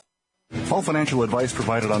All financial advice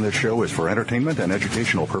provided on this show is for entertainment and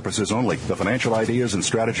educational purposes only. The financial ideas and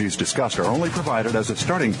strategies discussed are only provided as a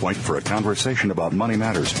starting point for a conversation about money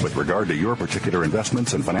matters. With regard to your particular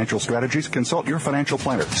investments and financial strategies, consult your financial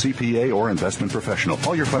planner, CPA, or investment professional.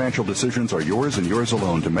 All your financial decisions are yours and yours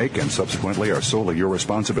alone to make, and subsequently are solely your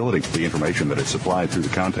responsibility. The information that is supplied through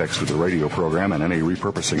the context of the radio program and any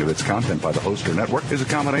repurposing of its content by the host or network is a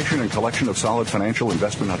combination and collection of solid financial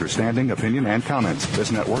investment understanding, opinion, and comments.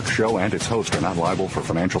 This network, show, and its host are not liable for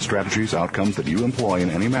financial strategies, outcomes that you employ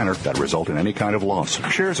in any manner that result in any kind of loss.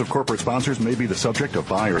 Shares of corporate sponsors may be the subject of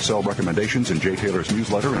buy or sell recommendations in Jay Taylor's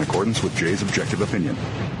newsletter in accordance with Jay's objective opinion.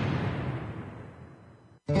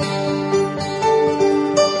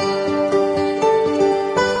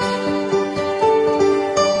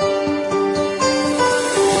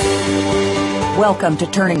 Welcome to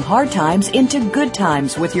Turning Hard Times into Good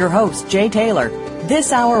Times with your host, Jay Taylor.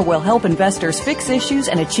 This hour will help investors fix issues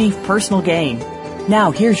and achieve personal gain.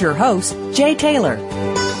 Now, here's your host, Jay Taylor.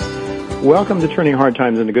 Welcome to Turning Hard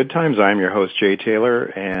Times into Good Times. I'm your host, Jay Taylor,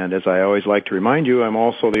 and as I always like to remind you, I'm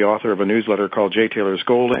also the author of a newsletter called Jay Taylor's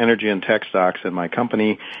Gold, Energy, and Tech Stocks, and my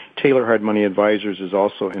company, Taylor Hard Money Advisors, is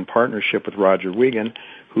also in partnership with Roger Wiegand,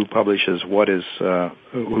 who publishes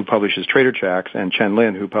Trader Tracks, and Chen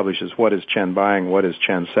Lin, who publishes What is Chen Buying, What is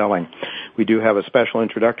Chen Selling. We do have a special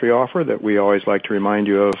introductory offer that we always like to remind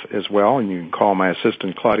you of as well, and you can call my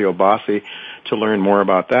assistant Claudio Bassi to learn more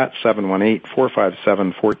about that,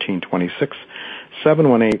 718-457-1426,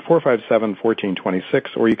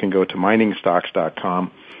 718-457-1426, or you can go to miningstocks.com,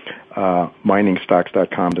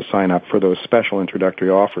 miningstocks.com to sign up for those special introductory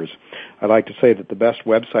offers. I'd like to say that the best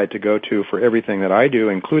website to go to for everything that I do,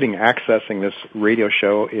 including accessing this radio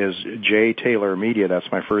show, is Jay Taylor Media. That's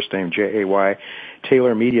my first name, Jay,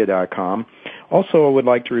 TaylorMedia.com. Also, I would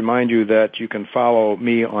like to remind you that you can follow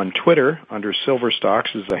me on Twitter under Silver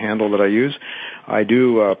Stocks is the handle that I use. I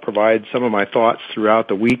do provide some of my thoughts throughout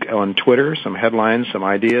the week on Twitter, some headlines, some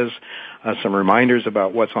ideas, some reminders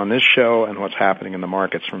about what's on this show and what's happening in the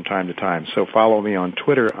markets from time to time. So follow me on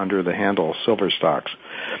Twitter under the handle Silver Stocks.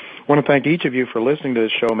 I want to thank each of you for listening to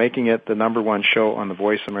this show, making it the number one show on the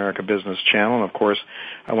Voice America Business Channel. And, of course,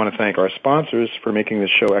 I want to thank our sponsors for making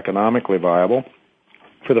this show economically viable.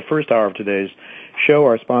 For the first hour of today's show,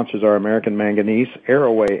 our sponsors are American Manganese,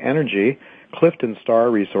 Arrowway Energy, Clifton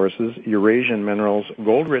Star Resources, Eurasian Minerals,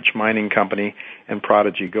 Goldrich Mining Company, and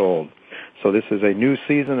Prodigy Gold. So this is a new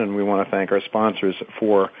season, and we want to thank our sponsors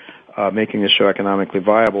for making this show economically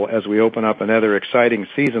viable as we open up another exciting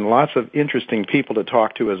season. Lots of interesting people to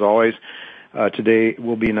talk to, as always. Today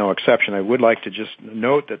will be no exception. I would like to just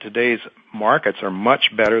note that today's markets are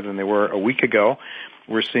much better than they were a week ago.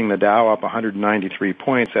 We're seeing the Dow up 193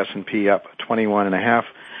 points, S&P up 21.5,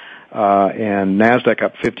 and NASDAQ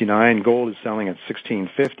up 59. Gold is selling at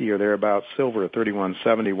 $1,650 or thereabouts. Silver at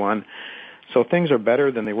 $31.71. So things are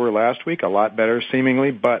better than they were last week, a lot better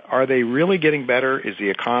seemingly, but are they really getting better? Is the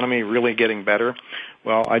economy really getting better?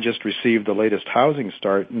 Well, I just received the latest housing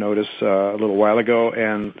start notice a little while ago,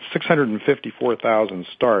 and 654,000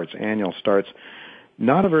 starts, annual starts.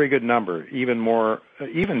 Not a very good number,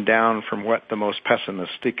 even down from what the most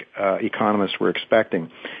pessimistic economists were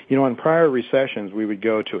expecting. You know, in prior recessions, we would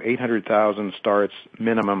go to 800,000 starts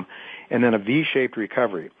minimum, and then a V-shaped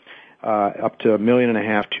recovery. Up to 1.5 million,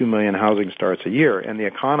 2 million housing starts a year, and the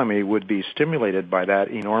economy would be stimulated by that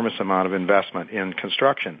enormous amount of investment in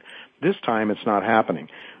construction. This time it's not happening.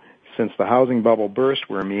 Since the housing bubble burst,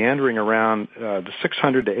 we're meandering around the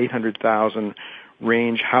 600 to 800,000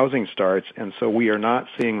 range housing starts, and so we are not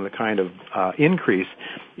seeing the kind of increase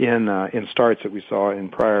in starts that we saw in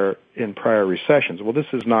prior recessions. Well,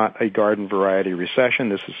 this is not a garden variety recession.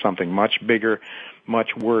 This is something much bigger,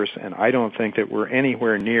 much worse, and I don't think that we're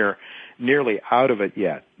anywhere nearly out of it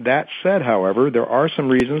yet. That said, however, there are some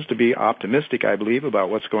reasons to be optimistic, I believe,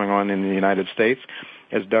 about what's going on in the United States.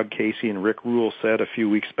 As Doug Casey and Rick Rule said a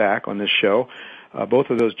few weeks back on this show,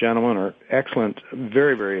 both of those gentlemen are excellent,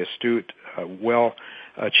 very, very astute,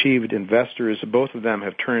 well-achieved investors. Both of them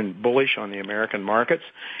have turned bullish on the American markets,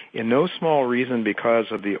 in no small reason because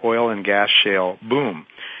of the oil and gas shale boom.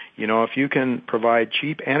 You know, if you can provide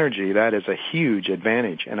cheap energy, that is a huge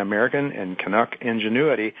advantage. And American and Canuck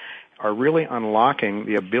ingenuity are really unlocking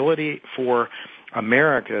the ability for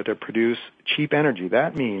America to produce cheap energy.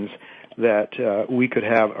 That means that we could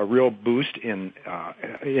have a real boost in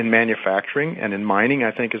manufacturing and in mining,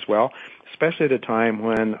 I think, as well, especially at a time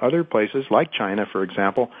when other places, like China, for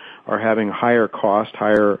example, are having higher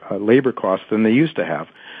labor costs than they used to have.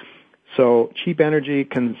 So cheap energy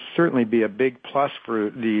can certainly be a big plus for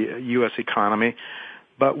the U.S. economy.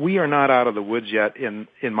 But we are not out of the woods yet, in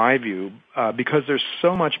my view, because there's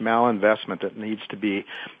so much malinvestment that needs to be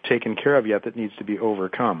taken care of yet, that needs to be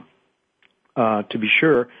overcome. To be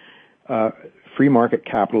sure, free market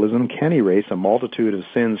capitalism can erase a multitude of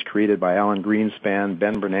sins created by Alan Greenspan,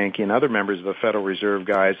 Ben Bernanke, and other members of the Federal Reserve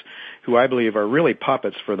guys who I believe are really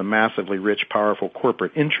puppets for the massively rich, powerful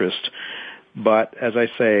corporate interest. But as I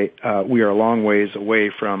say, we are a long ways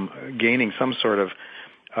away from gaining some sort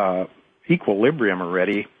of equilibrium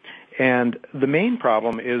already. And the main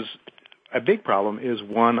problem is, a big problem, is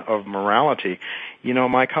one of morality. You know,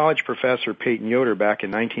 my college professor, Peyton Yoder, back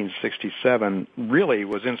in 1967, really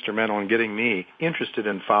was instrumental in getting me interested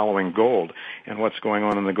in following gold and what's going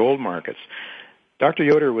on in the gold markets. Dr.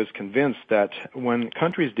 Yoder was convinced that when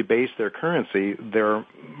countries debase their currency, their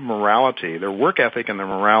morality, their work ethic and their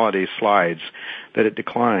morality slides, that it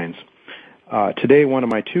declines. Today, one of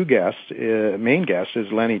my two guests, main guests,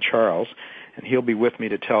 is Lenny Charles, and he'll be with me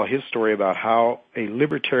to tell his story about how a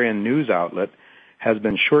libertarian news outlet has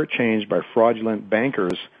been shortchanged by fraudulent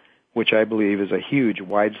bankers, which I believe is a huge,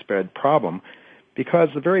 widespread problem, because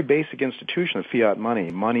the very basic institution of fiat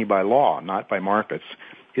money, money by law, not by markets,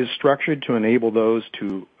 is structured to enable those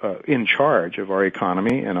in charge of our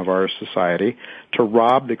economy and of our society to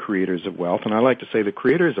rob the creators of wealth. And I like to say the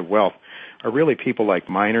creators of wealth are really people like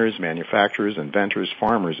miners, manufacturers, inventors,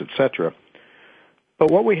 farmers, etc. But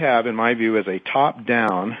what we have, in my view, is a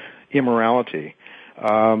top-down immorality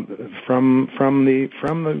from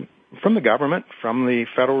the government, from the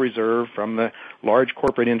Federal Reserve, from the large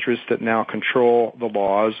corporate interests that now control the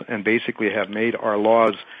laws and basically have made our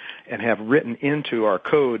laws and have written into our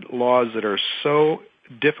code laws that are so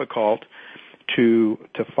difficult to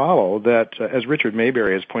follow that, as Richard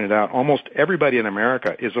Maybury has pointed out, almost everybody in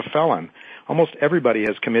America is a felon. Almost everybody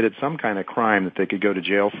has committed some kind of crime that they could go to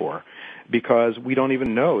jail for, because we don't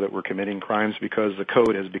even know that we're committing crimes because the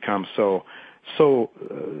code has become so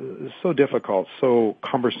difficult, so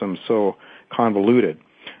cumbersome, so convoluted.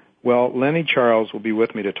 Well, Lenny Charles will be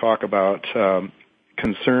with me to talk about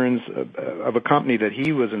concerns of a company that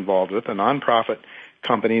he was involved with, a nonprofit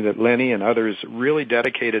company that Lenny and others really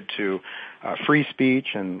dedicated to free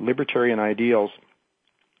speech and libertarian ideals,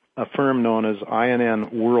 a firm known as INN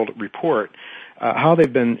World Report, how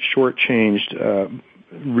they've been shortchanged,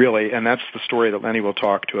 really, and that's the story that Lenny will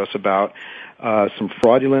talk to us about. Some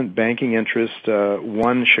fraudulent banking interest,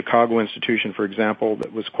 one Chicago institution, for example,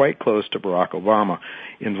 that was quite close to Barack Obama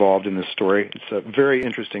involved in this story. It's a very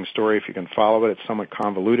interesting story if you can follow it. It's somewhat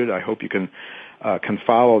convoluted. I hope you can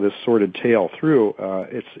follow this sordid tale through.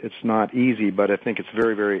 It's not easy, but I think it's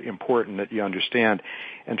very, very important that you understand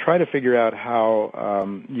and try to figure out how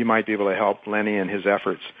you might be able to help Lenny and his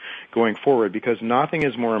efforts going forward, because nothing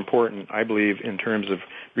is more important, I believe, in terms of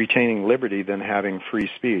retaining liberty than having free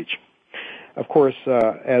speech. Of course,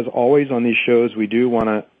 as always on these shows, we do want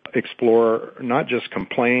to explore, not just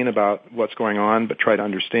complain about what's going on, but try to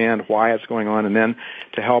understand why it's going on, and then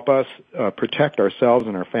to help us protect ourselves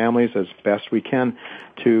and our families as best we can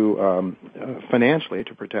to financially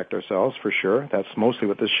to protect ourselves, for sure. That's mostly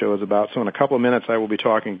what this show is about. So in a couple of minutes, I will be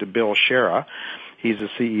talking to Bill Shera. He's the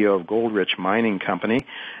CEO of Goldrich Mining Company,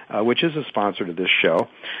 which is a sponsor to this show.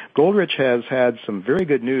 Goldrich has had some very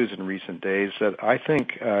good news in recent days that I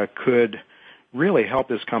think could really help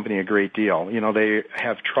this company a great deal. You know, they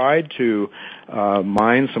have tried to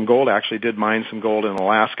mine some gold, actually did mine some gold in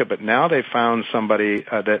Alaska, but now they've found somebody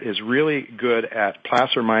that is really good at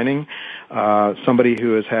placer mining, somebody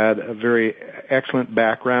who has had a very excellent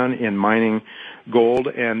background in mining gold,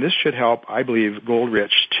 and this should help, I believe,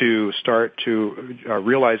 Goldrich to start to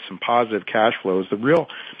realize some positive cash flows. The real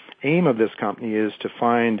aim of this company is to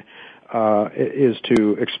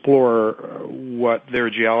explore what their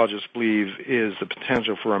geologists believe is the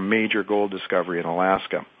potential for a major gold discovery in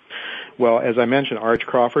Alaska. Well, as I mentioned, Arch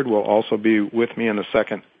Crawford will also be with me in the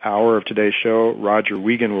second hour of today's show. Roger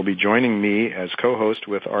Wiegand will be joining me as co-host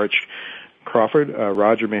with Arch Crawford.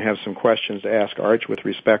 Roger may have some questions to ask Arch with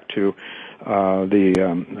respect to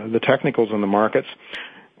the technicals in the markets.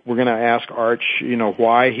 We're going to ask Arch,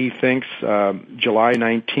 why he thinks July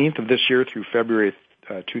 19th of this year through February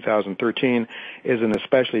 2013 is an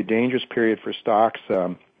especially dangerous period for stocks.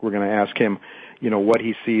 We're going to ask him, what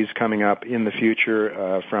he sees coming up in the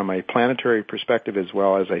future from a planetary perspective as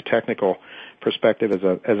well as a technical perspective as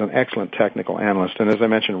an excellent technical analyst. And as I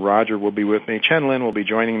mentioned, Roger will be with me. Chen Lin will be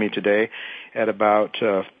joining me today at about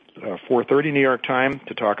 4:30 New York time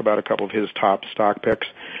to talk about a couple of his top stock picks.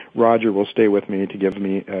 Roger will stay with me to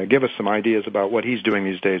give us some ideas about what he's doing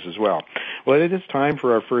these days as well. Well, it is time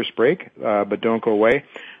for our first break, but don't go away.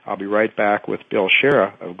 I'll be right back with Bill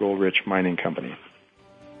Shera of Goldrich Mining Company.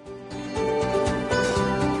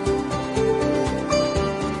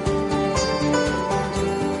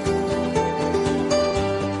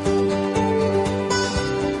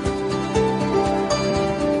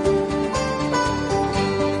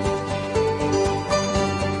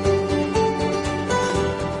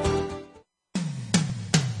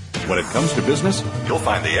 When it comes to business, you'll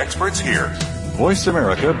find the experts here. Voice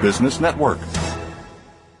America Business Network.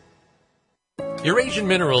 Eurasian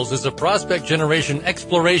Minerals is a prospect generation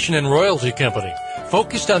exploration and royalty company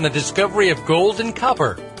focused on the discovery of gold and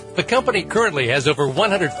copper. The company currently has over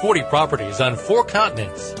 140 properties on 4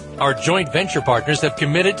 continents. Our joint venture partners have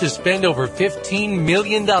committed to spend over $15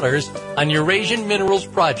 million on Eurasian Minerals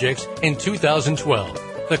projects in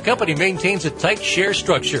 2012. The company maintains a tight share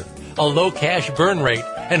structure, a low cash burn rate,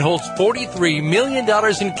 and holds $43 million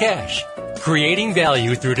in cash, creating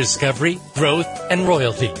value through discovery, growth, and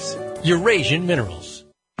royalties. Eurasian Minerals.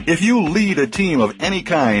 If you lead a team of any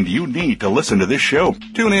kind, you need to listen to this show.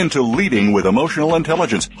 Tune in to Leading with Emotional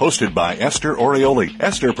Intelligence, hosted by Esther Orioli.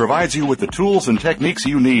 Esther provides you with the tools and techniques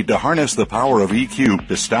you need to harness the power of EQ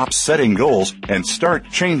to stop setting goals and start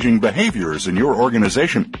changing behaviors in your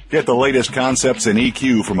organization. Get the latest concepts in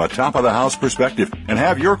EQ from a top-of-the-house perspective and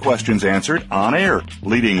have your questions answered on air.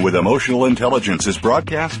 Leading with Emotional Intelligence is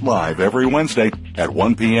broadcast live every Wednesday at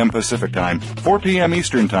 1 p.m. Pacific Time, 4 p.m.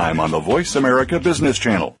 Eastern Time on the Voice America Business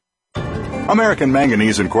Channel. American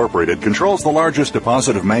Manganese Incorporated controls the largest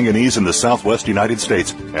deposit of manganese in the southwest United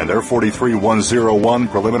States, and their 43101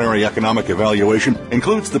 preliminary economic evaluation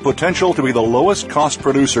includes the potential to be the lowest cost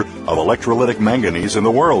producer of electrolytic manganese in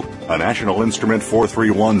the world. A National Instrument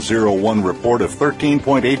 43101 report of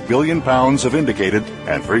 13.8 billion pounds of indicated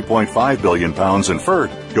and 3.5 billion pounds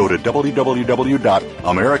inferred. Go to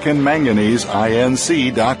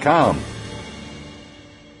www.americanmanganese.com.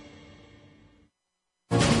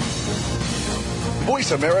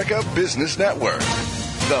 Voice America Business Network,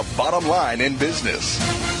 the bottom line in business.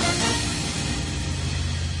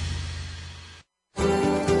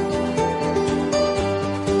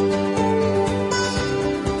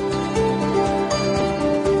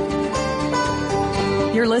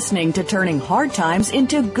 You're listening to Turning Hard Times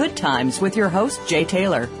into Good Times with your host, Jay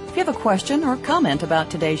Taylor. If you have a question or comment about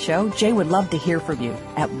today's show, Jay would love to hear from you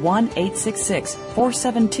at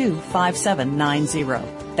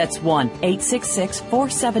 1-866-472-5790. That's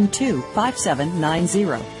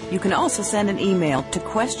 1-866-472-5790. You can also send an email to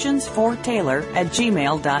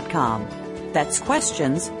questionsfortaylor@gmail.com. That's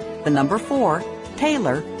questions, the number 4,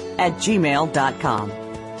 Taylor@gmail.com.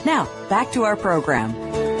 Now, back to our program.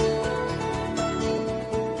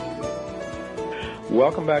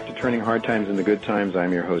 Welcome back to Turning Hard Times into Good Times.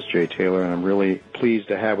 I'm your host, Jay Taylor, and I'm really pleased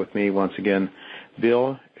to have with me once again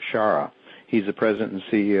Bill Shara. He's the president and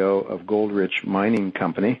CEO of Goldrich Mining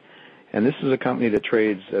Company, and this is a company that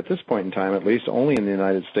trades, at this point in time at least, only in the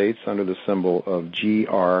United States under the symbol of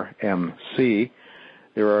GRMC.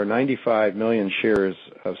 There are 95 million shares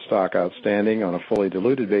of stock outstanding. On a fully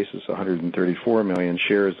diluted basis, 134 million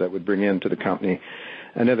shares. That would bring into the company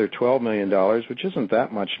another $12 million, which isn't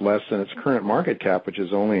that much less than its current market cap, which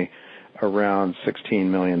is only around $16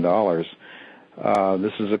 million.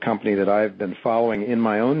 This is a company that I've been following in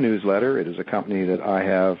my own newsletter. It is a company that I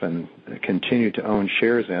have and continue to own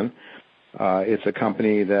shares in. It's a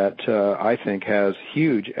company that I think has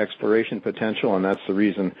huge exploration potential, and that's the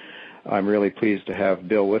reason I'm really pleased to have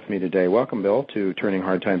Bill with me today. Welcome, Bill, to Turning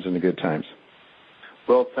Hard Times into Good Times.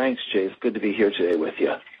 Well, thanks, Jay. It's good to be here today with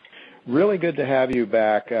you. Really good to have you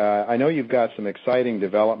back. I know you've got some exciting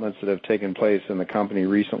developments that have taken place in the company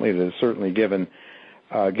recently that have certainly given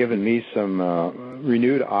me some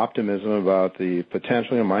renewed optimism about the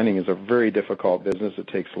potential. Mining is a very difficult business. It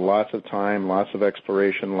takes lots of time, lots of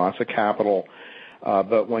exploration, lots of capital.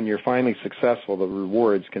 But when you're finally successful, the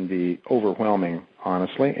rewards can be overwhelming,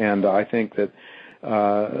 honestly. And I think that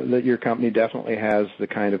your company definitely has the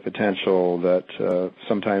kind of potential that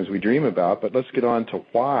sometimes we dream about. But let's get on to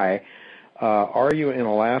why. Are you in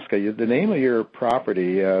Alaska? The name of your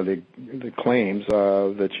property, the claims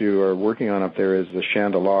that you are working on up there is the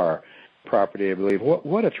Chandalar property, I believe.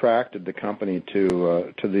 What attracted the company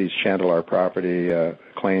to these Chandalar property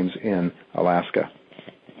claims in Alaska?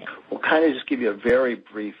 We'll kind of just give you a very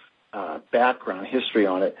brief background history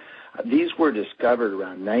on it. These were discovered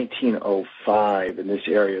around 1905 in this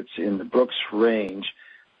area. It's in the Brooks Range.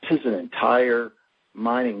 This is an entire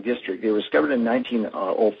mining district. They were discovered in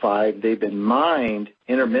 1905. They've been mined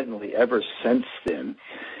intermittently ever since then.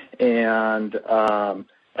 And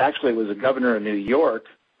actually, it was the governor of New York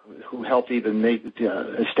who helped even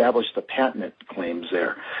establish the patent claims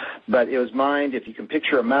there. But it was mined. If you can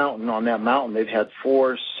picture a mountain, on that mountain they've had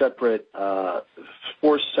four separate hard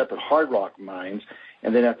rock mines.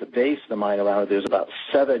 And then at the base of the mine around it, there's about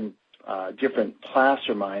 7 different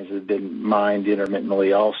placer mines that have been mined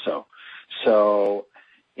intermittently also. So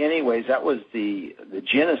anyways, that was the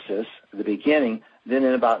genesis, the beginning. Then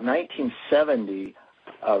in about 1970,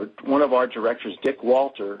 one of our directors, Dick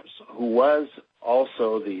Walters, who was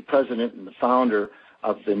also the president and the founder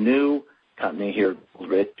of the new company here,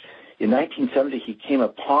 Goldrich. In 1970, he came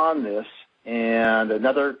upon this, and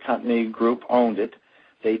another company group owned it.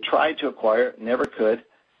 They tried to acquire it, never could.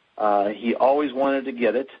 He always wanted to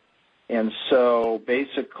get it. And so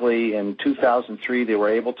basically in 2003, they were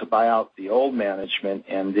able to buy out the old management,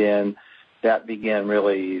 and then that began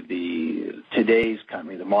really today's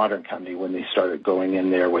company, the modern company, when they started going in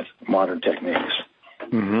there with modern techniques.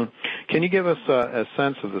 Mm-hmm. Can you give us a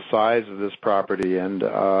sense of the size of this property, and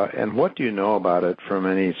what do you know about it from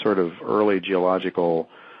any sort of early geological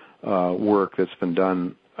work that's been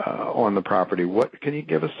done on the property? Can you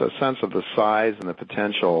give us a sense of the size and the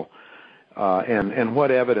potential, and what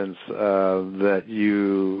evidence what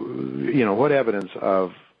evidence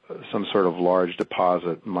of some sort of large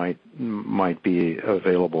deposit might be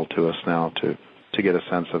available to us now to get a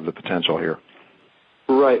sense of the potential here?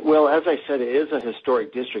 Right. Well, as I said, it is a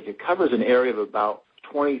historic district. It covers an area of about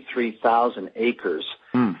 23,000 acres.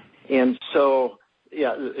 And so,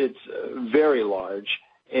 yeah, it's very large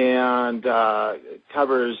and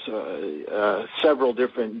covers several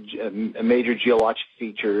different major geologic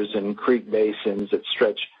features and creek basins that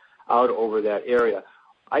stretch out over that area.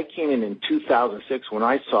 I came in 2006 when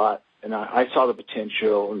I saw it, and I saw the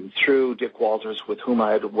potential, and through Dick Walters, with whom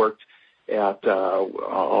I had worked at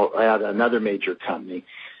another major company.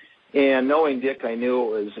 And knowing Dick, I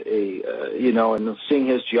knew it was and seeing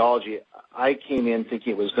his geology, I came in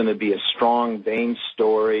thinking it was going to be a strong vein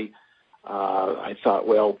story. I thought,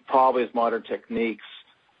 well, probably with modern techniques,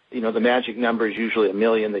 the magic number is usually $1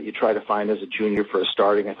 million that you try to find as a junior for a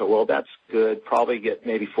starting. I thought, well, that's good. Probably get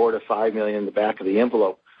maybe $4 to $5 million in the back of the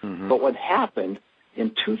envelope. Mm-hmm. But what happened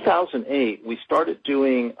in 2008, we started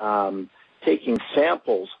doing taking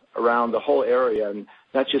samples around the whole area, and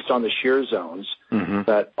not just on the shear zones, mm-hmm.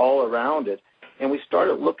 but all around it. And we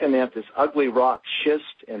started looking at this ugly rock schist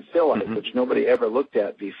and phyllite, mm-hmm. which nobody ever looked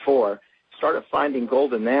at before. Started finding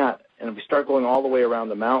gold in that, and we started going all the way around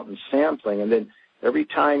the mountain sampling. And then every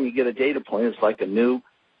time you get a data point, it's like a new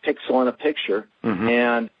pixel in a picture. Mm-hmm.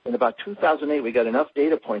 And in about 2008, we got enough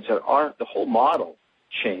data points that the whole model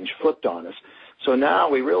changed, flipped on us. So now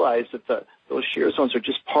we realize that those shear zones are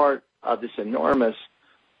just part of this enormous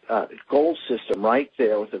gold system right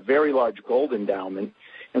there with a very large gold endowment.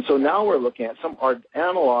 And so now we're looking at our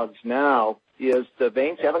analogs now is the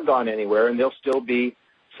veins haven't gone anywhere, and they'll still be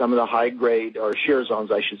some of the high-grade, or shear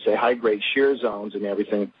zones, I should say, high-grade shear zones and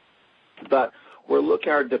everything. But we're looking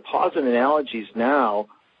at our deposit analogies now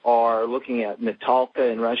are looking at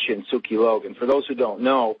Natalka in Russia and Suki Log. And for those who don't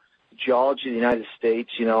know, geology in the United States,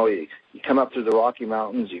 you come up through the Rocky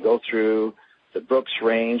Mountains, you go through the Brooks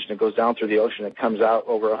Range, and it goes down through the ocean. It comes out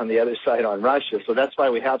over on the other side on Russia. So that's why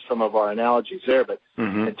we have some of our analogies there. But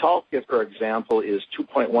mm-hmm. Natalka, for example, is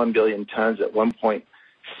 2.1 billion tons at 1.6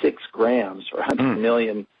 grams, or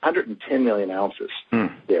 110 million ounces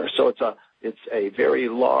there. So it's a very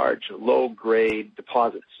large, low-grade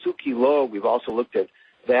deposit. Suki Log, we've also looked at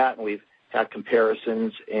that, and we've had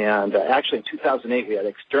comparisons. And actually in 2008, we had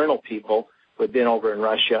external people who had been over in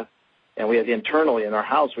Russia, and we had internally in our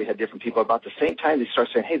house, we had different people. About the same time, they start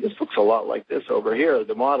saying, hey, this looks a lot like this over here.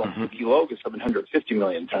 The model, mm-hmm. Suki Log, is 750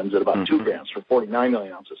 million tons at about mm-hmm. 2 grams for 49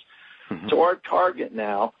 million ounces. Mm-hmm. So our target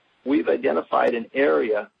now, we've identified an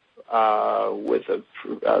area with a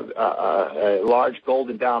large gold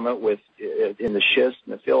endowment in the schist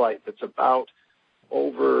and the phyllite that's about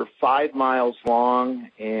over 5 miles long,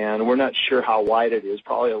 and we're not sure how wide it is,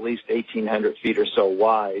 probably at least 1,800 feet or so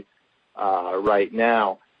wide right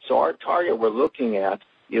now. So our target we're looking at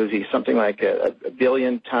is something like a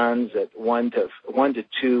billion tons at 1 to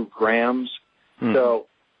 2 grams. Hmm. So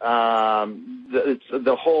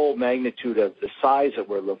the whole magnitude of the size that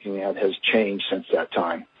we're looking at has changed since that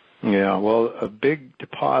time. Yeah, well, a big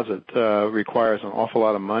deposit requires an awful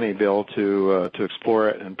lot of money, Bill, to explore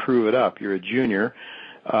it and prove it up. You're a junior.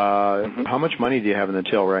 Mm-hmm. How much money do you have in the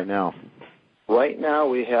till right now? Right now,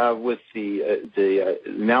 we have, with the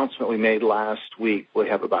announcement we made last week, we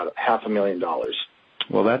have about $500,000.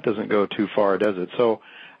 Well, that doesn't go too far, does it? So,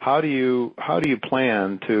 how do you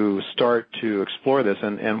plan to start to explore this,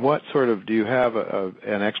 and what sort of do you have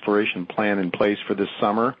an exploration plan in place for this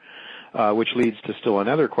summer? Which leads to still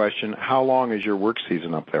another question: how long is your work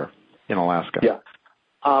season up there in Alaska? Yeah.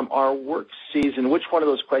 Our work season, which one of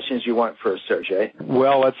those questions you want first, Sergey?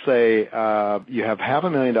 Well, let's say you have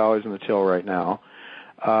 $500,000 in the till right now.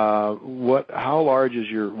 What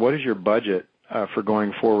is your budget for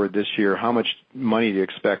going forward this year? How much money do you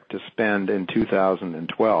expect to spend in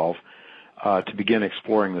 2012 to begin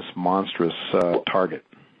exploring this monstrous target?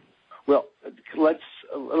 Well, let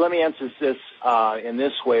me answer this in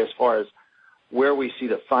this way as far as where we see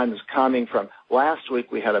the funds coming from. Last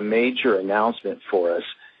week we had a major announcement for us,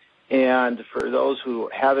 and for those who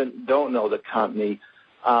don't know the company,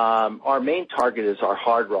 our main target is our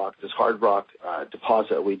hard rock, this hard rock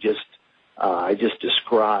deposit I just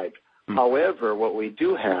described. Mm-hmm. However, what we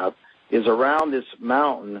do have is around this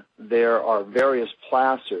mountain there are various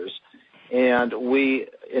placers, and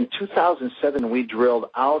in 2007 we drilled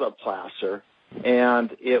out a placer,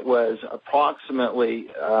 and it was approximately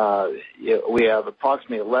we have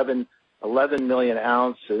approximately 11 million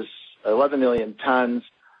ounces, 11 million tons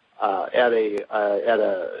at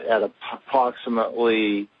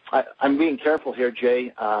approximately. I'm being careful here,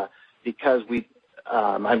 Jay, because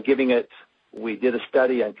I'm giving it. We did a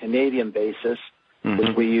study on Canadian basis, mm-hmm.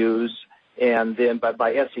 which we use, and then but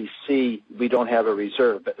by SEC we don't have a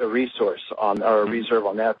reserve, but a resource on or a reserve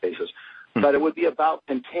on that basis. Mm-hmm. But it would be about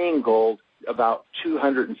contained gold about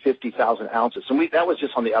 250,000 ounces, and that was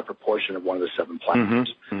just on the upper portion of one of the 7 placers.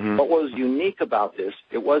 Mm-hmm. Mm-hmm. What was unique about this?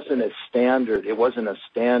 It wasn't a standard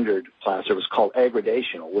placer. It was called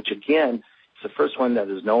aggradational, which again is the first one that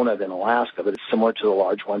is known of in Alaska, but it's similar to the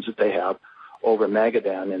large ones that they have over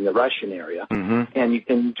Magadan in the Russian area. Mm-hmm. And you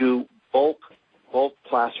can do bulk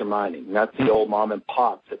placer mining, not the old mom and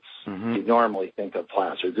pop that's mm-hmm. you normally think of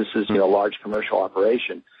placer. This is large commercial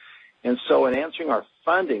operation. And so in answering our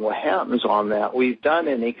funding, what happens on that, we've done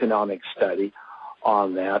an economic study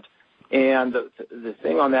on that, and the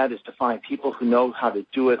thing on that is to find people who know how to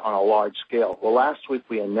do it on a large scale. Well, last week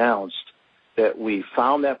we announced that we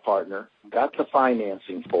found that partner, got the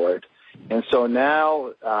financing for it, and so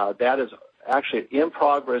now that is actually in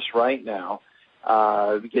progress right now,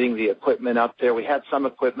 getting the equipment up there. We had some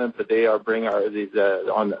equipment, but they are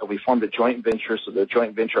we formed a joint venture, so the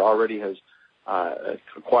joint venture already has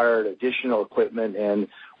acquired additional equipment, and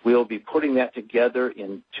we'll be putting that together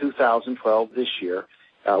in 2012 this year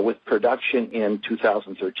with production in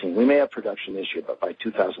 2013. We may have production this year, but by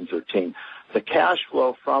 2013. The cash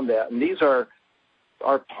flow from that, and these are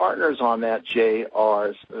our partners on that, Jay,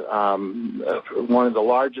 are one of the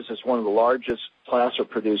largest placer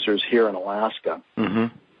producers here in Alaska.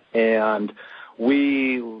 Mm-hmm. And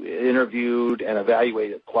we interviewed and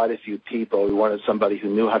evaluated quite a few people. We wanted somebody who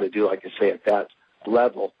knew how to do, like I say, at that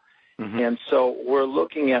level. Mm-hmm. And so we're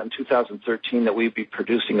looking at in 2013 that we'd be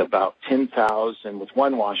producing about 10,000, with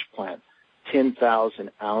one wash plant, 10,000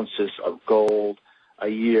 ounces of gold a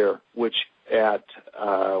year, which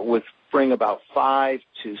would bring about $5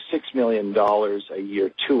 to $6 million a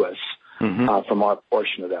year to us mm-hmm. From our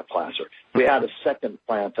portion of that placer. We had a second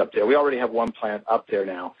plant up there. We already have one plant up there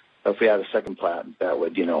now. If we had a second plant, that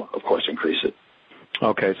would, of course, increase it.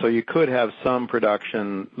 Okay, so you could have some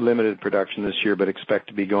production, limited production this year, but expect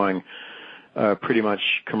to be going pretty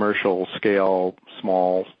much commercial scale,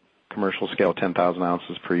 small commercial scale, 10,000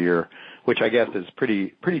 ounces per year, which I guess is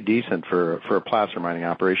pretty decent for a placer mining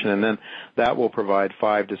operation. And then that will provide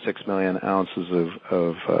 5 to 6 million ounces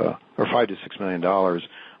or $5 to $6 million.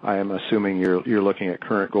 I am assuming you're looking at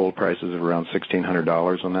current gold prices of around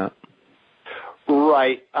 $1,600 on that.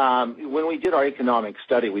 Right. When we did our economic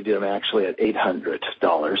study, we did them actually at $800.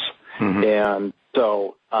 Mm-hmm. And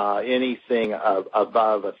so anything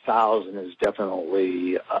above 1,000 is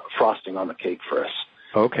definitely frosting on the cake for us.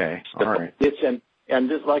 Okay. All right. And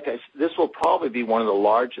this will probably be one of the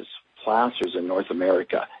largest placers in North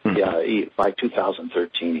America by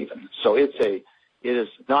 2013 even. So it is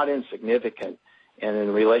not insignificant, and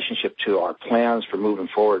in relationship to our plans for moving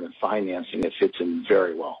forward and financing, it fits in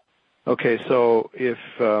very well. Okay, so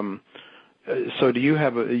do you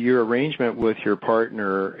have your arrangement with your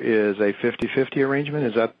partner is a 50-50 arrangement?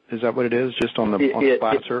 Is that what it is, just on the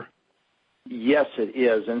placer? Yes, it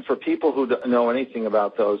is. And for people who don't know anything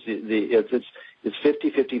about those, it's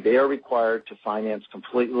 50-50. They are required to finance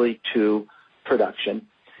completely to production.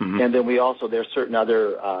 Mm-hmm. And then there's certain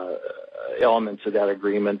other elements of that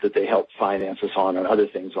agreement that they help finance us on, and other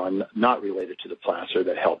things on not related to the placer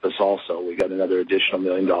that help us also. We got another additional $1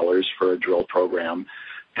 million for a drill program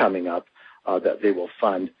coming up that they will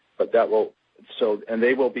fund, but and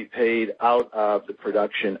they will be paid out of the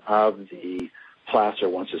production of the placer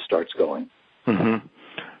once it starts going.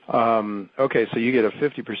 Mm-hmm. Okay, so you get a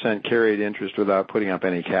 50% carried interest without putting up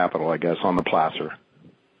any capital, I guess, on the placer.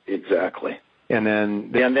 Exactly. And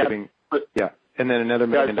then and then another $1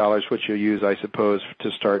 million, which you'll use, I suppose,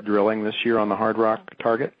 to start drilling this year on the hard rock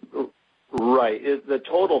target? Right. The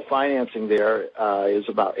total financing there is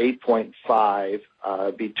about 8.5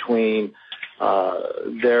 between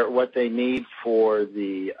what they need for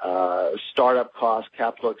the startup costs,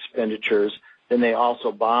 capital expenditures. Then they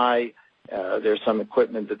also buy, there's some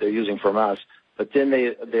equipment that they're using from us, but then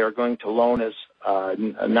they are going to loan us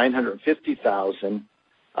 $950,000.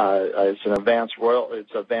 It's an advance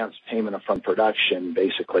payment from production.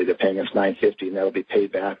 Basically, they're paying us $950,000, and that'll be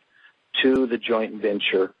paid back to the joint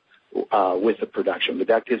venture with the production. But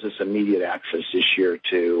that gives us immediate access this year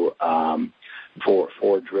to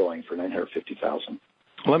for drilling for $950,000.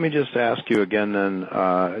 Let me just ask you again then,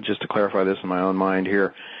 just to clarify this in my own mind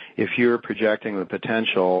here. If you're projecting the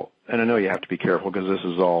potential, and I know you have to be careful because this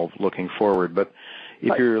is all looking forward, but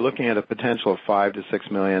if you're looking at a potential of $5 to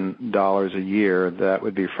 $6 million a year, that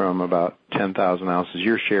would be from about 10,000 ounces,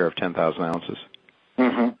 your share of 10,000 ounces.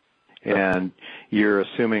 Mm-hmm. And you're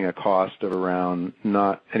assuming a cost of around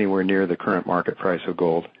not anywhere near the current market price of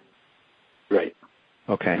gold. Right.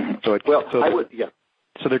 Okay. So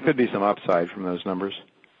there could be some upside from those numbers,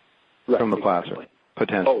 right, from the placer,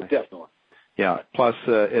 potentially. Oh, definitely. Yeah. Plus,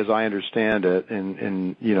 as I understand it,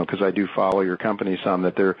 and because I do follow your company some,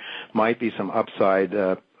 that there might be some upside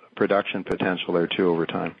production potential there too over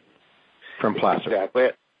time from placer. Exactly.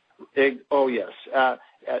 Oh yes. And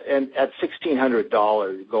at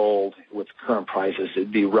 $1,600 gold with current prices,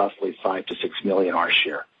 it'd be roughly $5 to $6 million our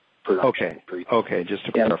share production. Okay. Just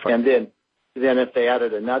to clarify. And then if they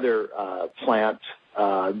added another plant,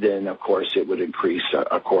 then of course it would increase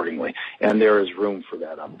accordingly. And there is room for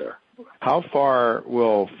that up there. How far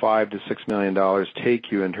will $5 to $6 million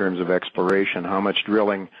take you in terms of exploration? How much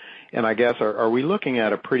drilling? And I guess are we looking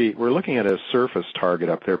at we're looking at a surface target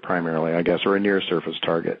up there primarily, I guess, or a near surface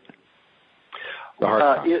target?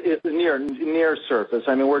 It's near surface.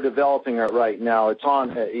 I mean, we're developing it right now. It's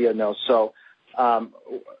on, so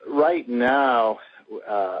right now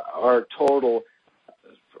our total,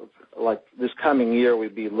 like this coming year,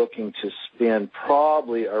 we'd be looking to spend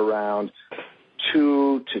probably around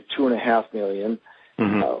 $2 to $2.5 million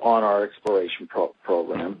on our exploration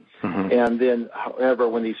program. Mm-hmm. And then, however,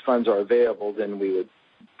 when these funds are available, then we would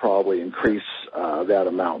probably increase that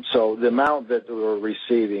amount. So the amount that we're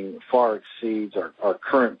receiving far exceeds our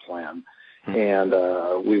current plan, and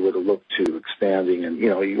we would look to expanding. And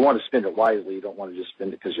you want to spend it wisely. You don't want to just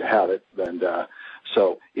spend it because you have it. And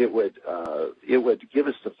so it would give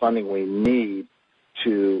us the funding we need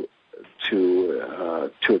to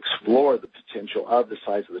explore the potential of the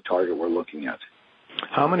size of the target we're looking at.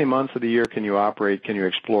 How many months of the year can you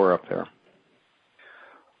explore up there?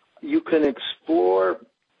 You can explore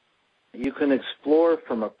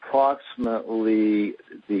from approximately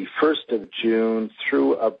the 1st of June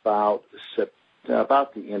through about the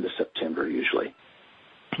end of September usually.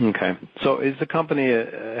 Okay. So is the company,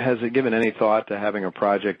 has it given any thought to having a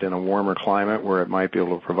project in a warmer climate where it might be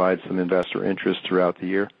able to provide some investor interest throughout the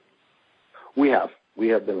year? We have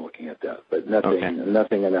been looking at that, but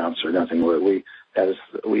nothing announced or nothing. We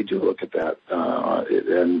do look at that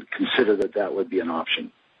and consider that would be an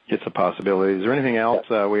option. It's a possibility. Is there anything else?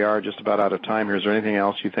 We are just about out of time here. Is there anything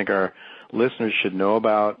else you think our listeners should know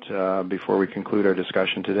about before we conclude our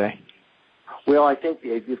discussion today? Well, I think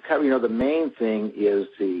the main thing is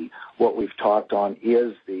what we've talked on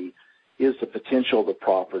is the potential of the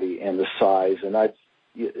property and the size. And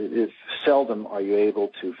seldom are you able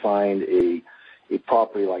to find a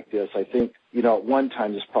property like this. I think at one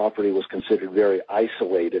time this property was considered very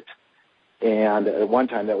isolated. And at one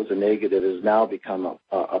time that was a negative. It has now become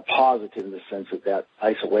a positive in the sense that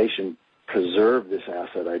isolation preserved this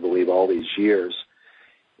asset, I believe, all these years.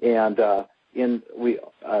 And a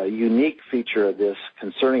unique feature of this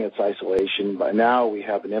concerning its isolation, by now we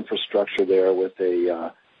have an infrastructure there with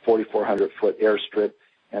a 4,400-foot airstrip.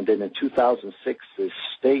 And then in 2006, the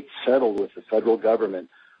state settled with the federal government.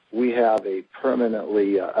 We have a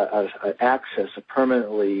permanently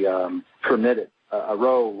permitted a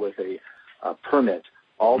road with a permit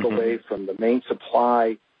all the way from the main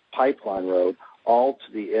supply pipeline road all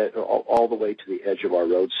the way to the edge of our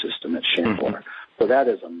road system at Champlain. So that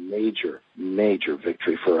is a major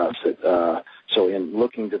victory for us. So in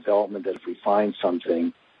looking development, that if we find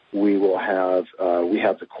something, we will have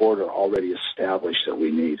the corridor already established that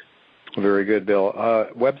we need. Very good, Bill.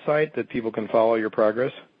 Website that people can follow your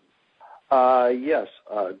progress? Yes,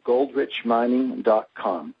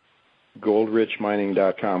 goldrichmining.com.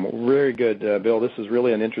 goldrichmining.com. Very good, Bill. This is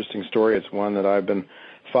really an interesting story. It's one that I've been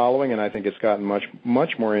following, and I think it's gotten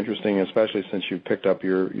much more interesting, especially since you've picked up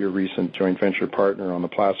your recent joint venture partner on the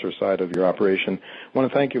placer side of your operation. I want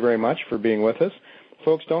to thank you very much for being with us.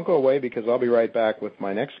 Folks, don't go away because I'll be right back with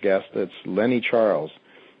my next guest. That's Lenny Charles.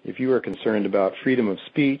 If you are concerned about freedom of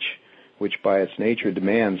speech, which by its nature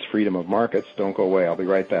demands freedom of markets, don't go away. I'll be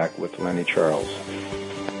right back with Lenny Charles.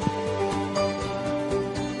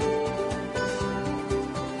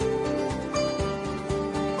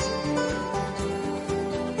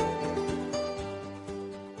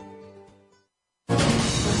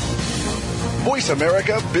 Voice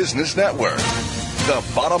America Business Network, the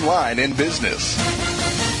bottom line in business.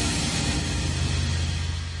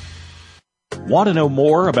 Want to know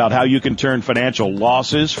more about how you can turn financial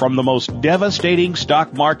losses from the most devastating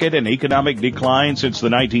stock market and economic decline since the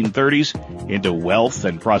 1930s into wealth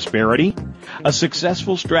and prosperity? A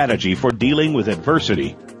successful strategy for dealing with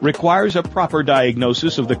adversity requires a proper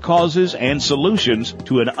diagnosis of the causes and solutions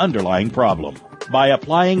to an underlying problem. By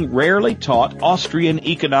applying rarely taught Austrian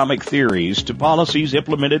economic theories to policies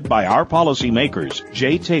implemented by our policymakers,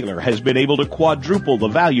 Jay Taylor has been able to quadruple the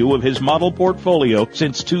value of his model portfolio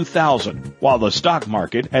since 2000, while the stock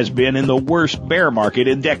market has been in the worst bear market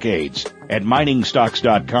in decades. At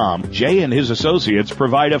miningstocks.com, Jay and his associates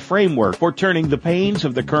provide a framework for turning the pains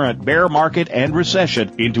of the current bear market and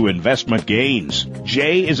recession into investment gains.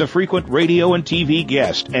 Jay is a frequent radio and TV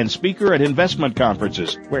guest and speaker at investment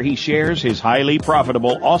conferences where he shares his highly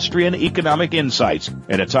profitable Austrian economic insights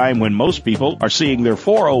at a time when most people are seeing their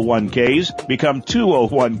 401ks become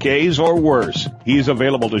 201ks or worse. He is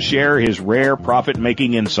available to share his rare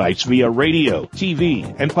profit-making insights via radio,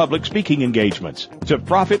 TV, and public speaking engagements. To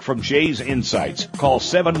profit from Jay's insights, call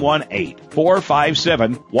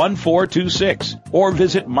 718-457-1426 or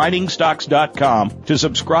visit miningstocks.com to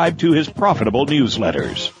subscribe to his profitable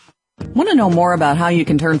newsletters. Want to know more about how you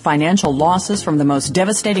can turn financial losses from the most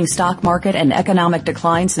devastating stock market and economic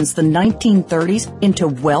decline since the 1930s into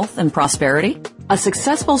wealth and prosperity? A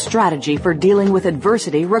successful strategy for dealing with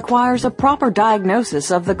adversity requires a proper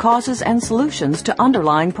diagnosis of the causes and solutions to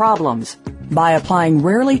underlying problems. By applying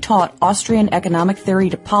rarely taught Austrian economic theory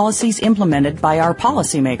to policies implemented by our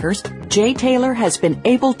policymakers, Jay Taylor has been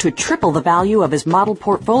able to triple the value of his model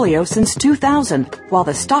portfolio since 2000, while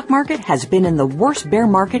the stock market has been in the worst bear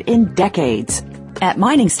market in decades. At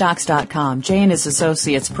miningstocks.com, Jay and his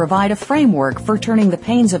associates provide a framework for turning the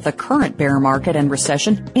pains of the current bear market and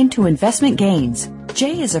recession into investment gains.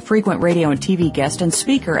 Jay is a frequent radio and TV guest and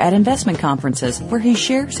speaker at investment conferences where he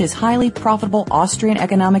shares his highly profitable Austrian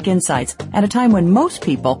economic insights at a time when most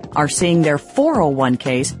people are seeing their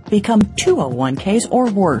 401ks become 201ks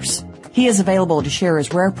or worse. He is available to share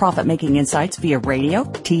his rare profit-making insights via radio,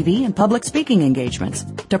 TV, and public speaking engagements.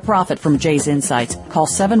 To profit from Jay's insights, call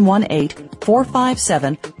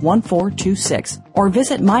 718-457-1426 or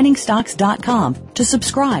visit miningstocks.com to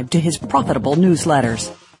subscribe to his profitable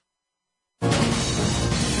newsletters.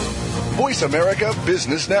 Voice America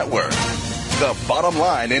Business Network, the bottom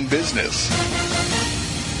line in business.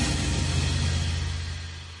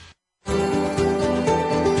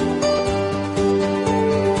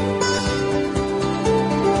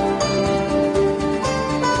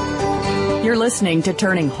 You're listening to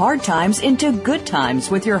Turning Hard Times into Good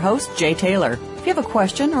Times with your host, Jay Taylor. If you have a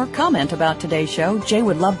question or comment about today's show, Jay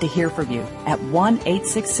would love to hear from you at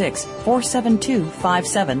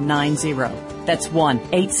 1-866-472-5790. That's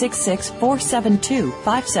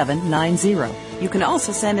 1-866-472-5790. You can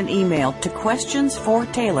also send an email to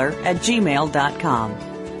questionsfortaylor@gmail.com.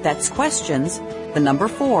 That's questions, the number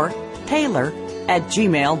 4,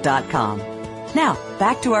 Taylor@gmail.com. Now,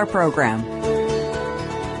 back to our program.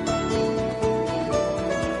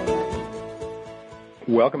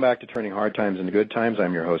 Welcome back to Turning Hard Times into Good Times.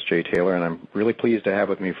 I'm your host, Jay Taylor, and I'm really pleased to have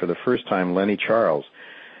with me for the first time Lenny Charles.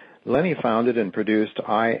 Lenny founded and produced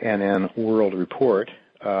INN World Report,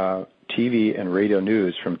 TV and radio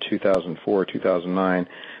news from 2004-2009.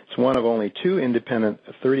 It's one of only 2 independent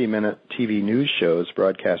 30-minute TV news shows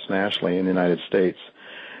broadcast nationally in the United States.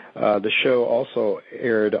 The show also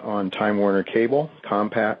aired on Time Warner Cable,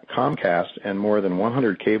 Comcast, and more than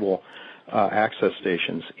 100 cable access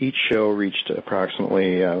stations. Each show reached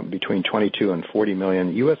approximately between 22 and 40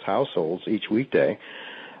 million U.S. households each weekday.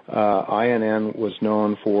 INN was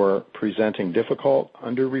known for presenting difficult,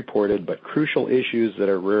 underreported, but crucial issues that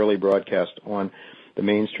are rarely broadcast on the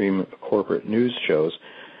mainstream corporate news shows.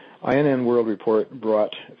 INN World Report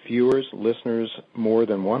brought viewers, listeners, more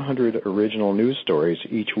than 100 original news stories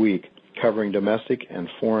each week, covering domestic and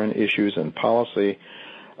foreign issues and policy,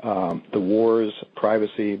 the wars,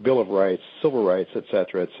 privacy, Bill of Rights, civil rights,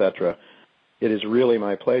 etc., etc. It is really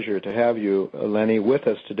my pleasure to have you, Lenny, with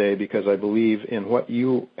us today because I believe in what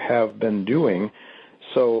you have been doing.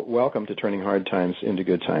 So welcome to Turning Hard Times into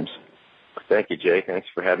Good Times. Thank you, Jay. Thanks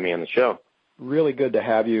for having me on the show. Really good to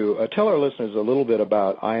have you. Tell our listeners a little bit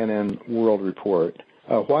about INN World Report.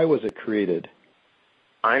 Why was it created?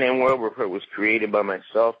 INN World Report was created by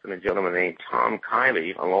myself and a gentleman named Tom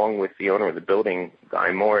Kiley, along with the owner of the building,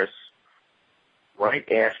 Guy Morris, right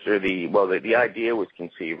after the idea was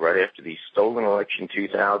conceived right after the stolen election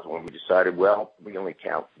 2000 when we decided, well, we only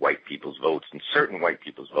count white people's votes and certain white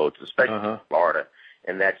people's votes, especially in Florida,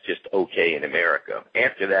 and that's just okay in America.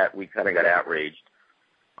 After that, we kind of got outraged.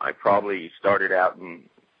 I probably started out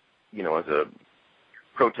as a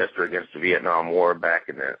protester against the Vietnam War back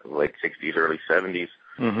in the late 60s, early 70s.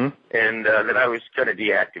 Mm-hmm. And then I was kind of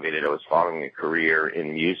deactivated. I was following a career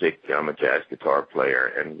in music. I'm a jazz guitar player.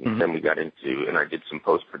 And then we got into, and I did some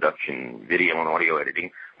post-production video and audio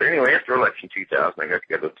editing. But anyway, after election 2000, I got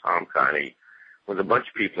together with Tom Connie, with a bunch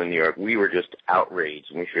of people in New York. We were just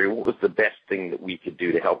outraged. And we figured, what was the best thing that we could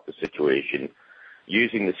do to help the situation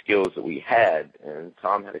using the skills that we had? And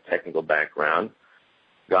Tom had a technical background.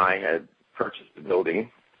 Guy had purchased the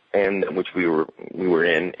building, and which we were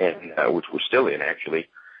in, and which we're still in actually.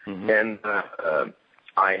 Mm-hmm. And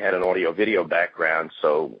I had an audio video background,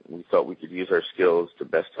 so we thought we could use our skills to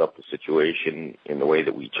best help the situation in the way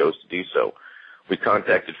that we chose to do so. We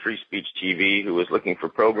contacted Free Speech TV, who was looking for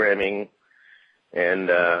programming, and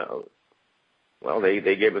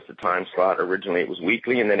they gave us a time slot. Originally it was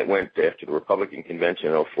weekly, and then it went after the Republican convention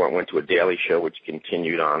in 2004. It went to a daily show, which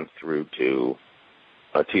continued on through to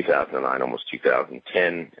 2009, almost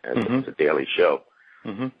 2010, as a daily show.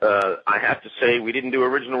 Mm-hmm. I have to say, we didn't do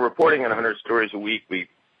original reporting on 100 stories a week.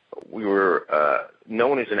 We were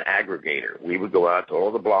known as an aggregator. We would go out to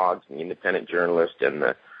all the blogs and the independent journalists and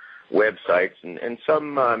the websites and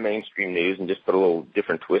some mainstream news and just put a little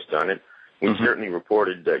different twist on it. We certainly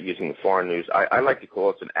reported using the foreign news. I like to call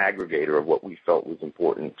us an aggregator of what we felt was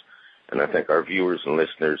important, and I think our viewers and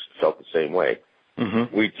listeners felt the same way.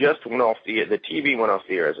 Mm-hmm. We just went off the TV went off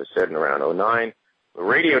the air, as I said, in around 2009. The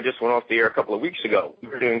radio just went off the air a couple of weeks ago. We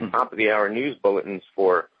were doing top-of-the-hour news bulletins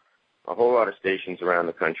for a whole lot of stations around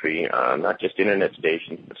the country, not just internet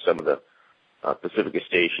stations, but some of the Pacifica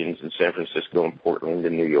stations in San Francisco and Portland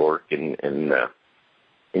and New York and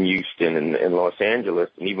in Houston and Los Angeles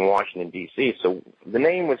and even Washington, D.C. So the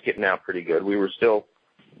name was getting out pretty good. We were still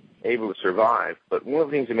able to survive. But one of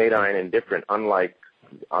the things that made INN different, unlike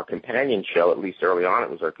our companion show, at least early on it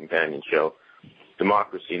was our companion show,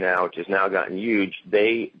 Democracy Now!, which has now gotten huge,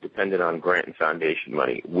 they depended on grant and foundation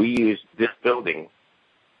money. We used this building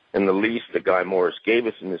and the lease that Guy Morris gave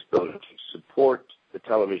us in this building to support the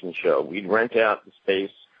television show. We'd rent out the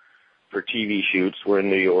space for TV shoots. We're in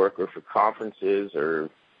New York, or for conferences or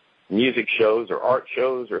music shows or art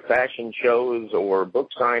shows or fashion shows or book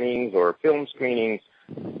signings or film screenings.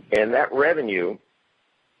 And that revenue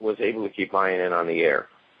was able to keep INN on the air.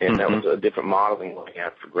 And that was a different modeling going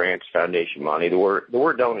out for grants, foundation money. There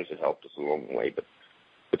were donors that helped us along the way, but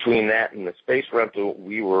between that and the space rental,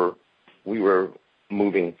 we were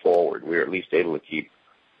moving forward. We were at least able to keep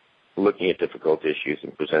looking at difficult issues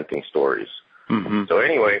and presenting stories. Mm-hmm. So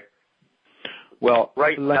anyway, well,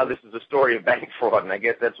 right now this is a story of bank fraud, and I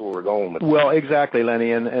guess that's where we're going with it. Well, exactly,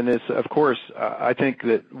 Lenny, and it's, of course, I think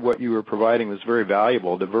that what you were providing was very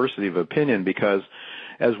valuable, diversity of opinion, because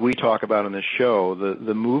as we talk about in this show,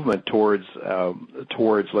 the movement towards,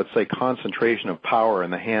 let's say, concentration of power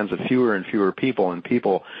in the hands of fewer and fewer people, and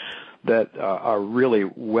people that are really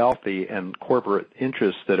wealthy and corporate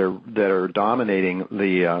interests that are dominating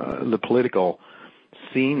the political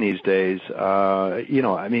scene these days.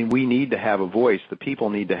 We need to have a voice. The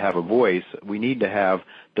people need to have a voice. We need to have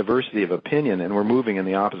diversity of opinion, and we're moving in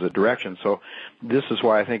the opposite direction. So this is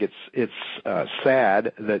why I think it's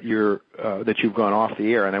sad that you've gone off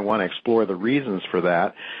the air, and I want to explore the reasons for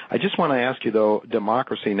that. I just want to ask you, though,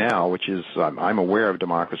 Democracy Now!, which is I'm aware of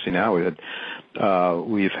Democracy Now!.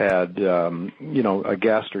 We've had a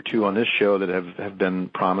guest or two on this show that have been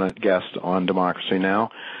prominent guests on Democracy Now!.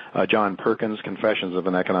 John Perkins, Confessions of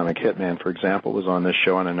an Economic Hitman, for example, was on this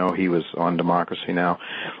show, and I know he was on Democracy Now!.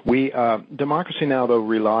 Democracy Now!,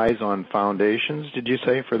 though, relies on foundations, did you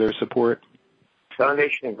say, for their support?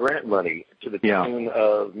 Foundation and grant money to the tune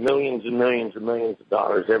of millions and millions and millions of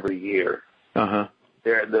dollars every year. Uh-huh.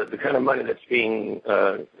 The kind of money that's being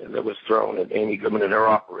that was thrown at Amy Goodman and her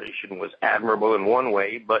operation was admirable in one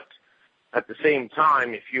way, but at the same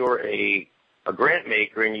time, if you're a grant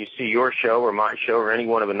maker and you see your show or my show or any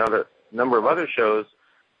one of another number of other shows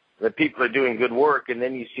that people are doing good work, and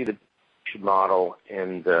then you see the model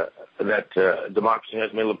and that Democracy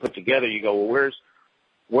has been able to put together, you go, well,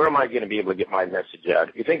 where am I going to be able to get my message out?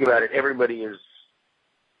 If you think about it, everybody is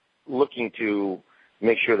looking to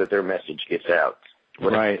make sure that their message gets out.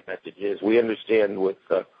 Whatever the message is. We understand with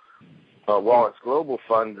Wallace Global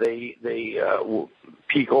Fund,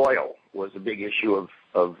 peak oil was a big issue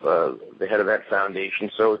of the head of that foundation.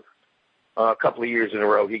 So a couple of years in a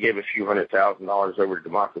row, he gave a few $100,000 over to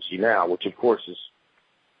Democracy Now!, which of course is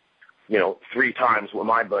 3 times what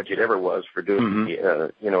my budget ever was for doing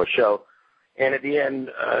a show. And at the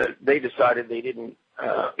end, they decided they didn't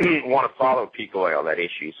want to follow peak oil, that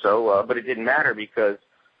issue. So, but it didn't matter because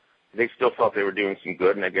they still felt they were doing some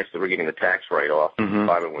good, and I guess they were getting the tax write-off in the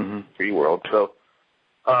 501c world. So,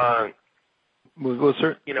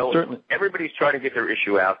 certainly, everybody's trying to get their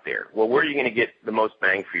issue out there. Well, where are you going to get the most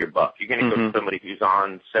bang for your buck? You're going to go to somebody who's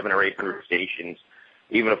on 700 or 800 stations,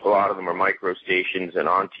 even if a lot of them are micro stations and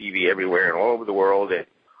on TV everywhere and all over the world, and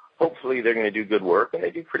hopefully they're going to do good work, and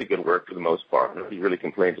they do pretty good work for the most part. Nobody really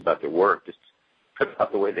complains about their work, just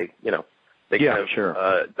about the way they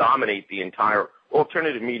dominate the entire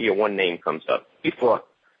alternative media. One name comes up. We fought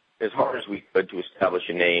as hard as we could to establish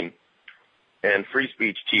a name, and Free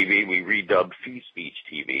Speech TV we redubbed Fee Speech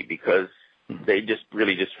TV because they just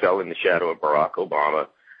fell in the shadow of Barack Obama,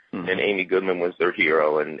 and Amy Goodman was their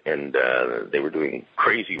hero, and they were doing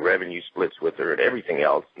crazy revenue splits with her and everything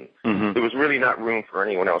else. And there was really not room for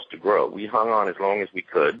anyone else to grow. We hung on as long as we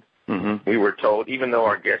could. We were told, even though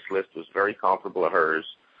our guest list was very comparable to hers,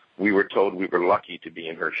 we were told we were lucky to be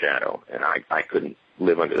in her shadow, and I couldn't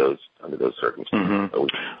live under those circumstances. So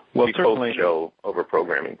we both show over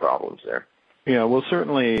programming problems there. Yeah, well,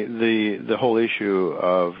 certainly the whole issue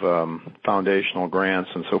of foundational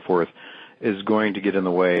grants and so forth is going to get in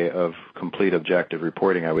the way of complete objective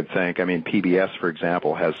reporting, I would think. I mean, PBS, for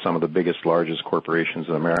example, has some of the biggest, largest corporations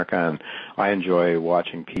in America, and I enjoy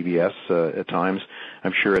watching PBS at times.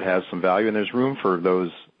 I'm sure it has some value, and there's room for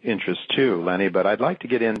those interests too, Lenny, but I'd like to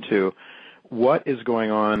get into what is going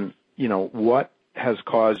on, what has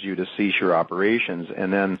caused you to cease your operations,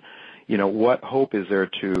 and then, what hope is there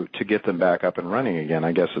to get them back up and running again,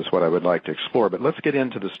 I guess is what I would like to explore. But let's get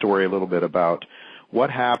into the story a little bit about what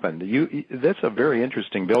happened. That's a very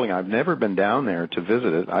interesting building. I've never been down there to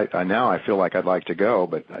visit it. I feel like I'd like to go,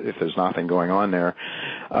 but if there's nothing going on there,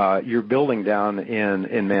 your building down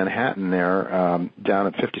in Manhattan there, down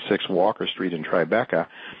at 56 Walker Street in Tribeca,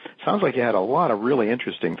 sounds like you had a lot of really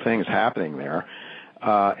interesting things happening there.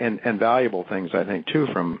 And valuable things, I think, too,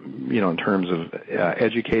 from, in terms of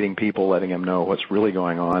educating people, letting them know what's really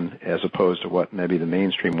going on as opposed to what maybe the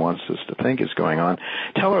mainstream wants us to think is going on.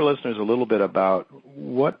 Tell our listeners a little bit about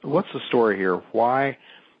what's the story here. Why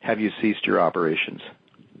have you ceased your operations?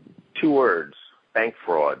 2 words, bank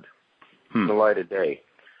fraud. The light of day.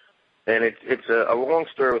 And it's a long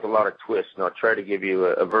story with a lot of twists, and I'll try to give you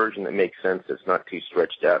a version that makes sense that's not too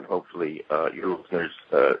stretched out, and hopefully your listeners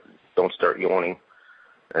don't start yawning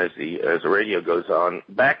as the radio goes on.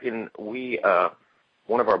 Back in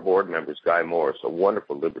one of our board members, Guy Morris, a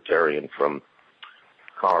wonderful libertarian from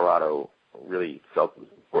Colorado, really felt it was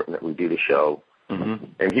important that we do the show.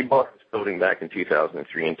 And he bought this building back in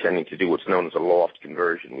 2003, intending to do what's known as a loft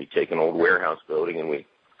conversion. We take an old warehouse building and we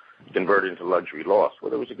convert it into luxury loft,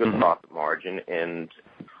 where there was a good profit margin. And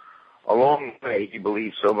along the way, he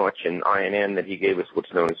believed so much in INN that he gave us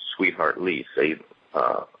what's known as a sweetheart lease, a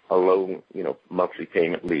low, monthly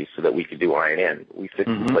payment lease so that we could do INN. We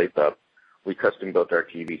fixed the place up. We custom built our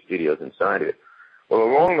TV studios inside of it. Well,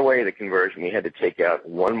 along the way of the conversion, we had to take out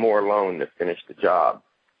one more loan to finish the job.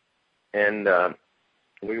 And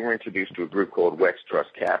we were introduced to a group called Wex Trust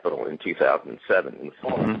Capital in 2007. In the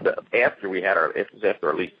fall, after our lease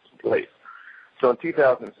was in place. So in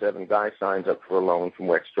 2007, Guy signs up for a loan from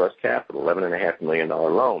Wex Trust Capital, $11.5 million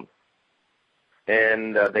loan.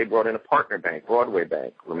 And they brought in a partner bank, Broadway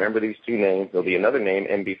Bank. Remember these 2 names. There'll be another name,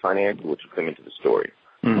 MB Financial, which will come into the story.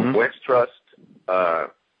 Wex Trust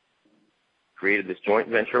created this joint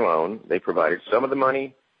venture loan. They provided some of the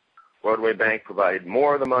money. Broadway Bank provided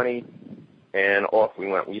more of the money. And off we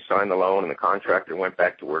went. We signed the loan, and the contractor went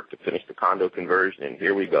back to work to finish the condo conversion. And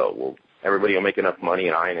here we go. Well, everybody will make enough money,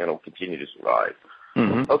 and INN will continue to survive.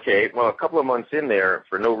 Okay, well, a couple of months in there,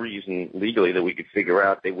 for no reason legally that we could figure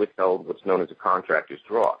out, they withheld what's known as a contractor's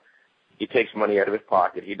draw. He takes money out of his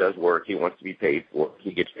pocket. He does work. He wants to be paid for it.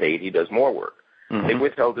 He gets paid. He does more work. They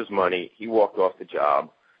withheld his money. He walked off the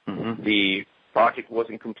job. The project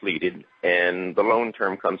wasn't completed, and the loan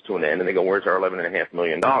term comes to an end, and they go, where's our $11.5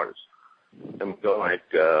 million? And we go like,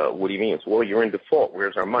 what do you mean? It's, well, you're in default.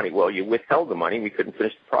 Where's our money? Well, you withheld the money. We couldn't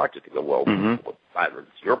finish the project. They go, well,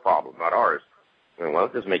 it's your problem, not ours. Well,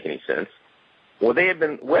 it doesn't make any sense. Well,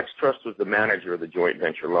 Wex Trust was the manager of the joint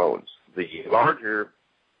venture loans. The larger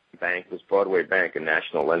bank was Broadway Bank, a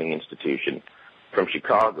national lending institution from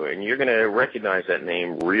Chicago, and you're going to recognize that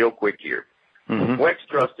name real quick here. Wex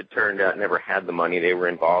Trust, it turned out, never had the money. They were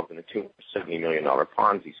involved in a $270 million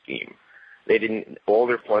Ponzi scheme. All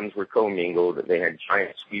their funds were commingled. They had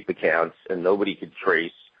giant sweep accounts, and nobody could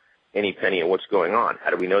trace any penny of what's going on.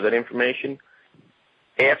 How do we know that information?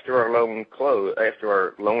 After our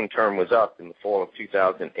loan term was up in the fall of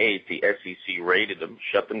 2008, the SEC raided them,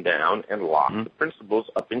 shut them down, and locked the principals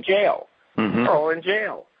up in jail. They're all in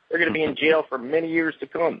jail. They're going to be in jail for many years to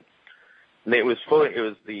come. And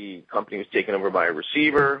the company was taken over by a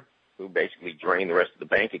receiver who basically drained the rest of the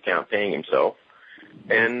bank account, paying himself.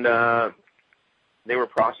 And they were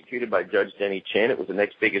prosecuted by Judge Denny Chin. It was the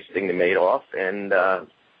next biggest thing to Madoff. And,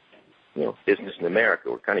 business in America,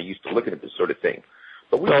 we're kind of used to looking at this sort of thing.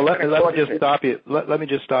 But let me just stop you. Let me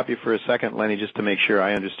just stop you for a second, Lenny, just to make sure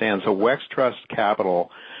I understand. So Wex Trust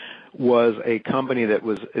Capital was a company that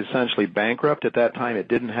was essentially bankrupt at that time. It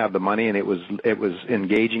didn't have the money, and it was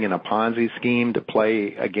engaging in a Ponzi scheme to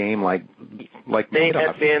play a game like they Madoff.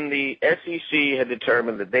 had been. The SEC had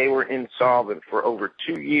determined that they were insolvent for over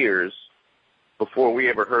 2 years before we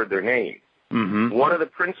ever heard their name. Mm-hmm. One of the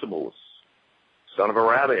principals, son of a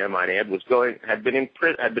rabbi, I might add, had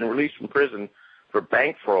been released from prison for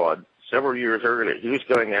bank fraud several years earlier. He was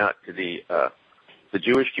going out to the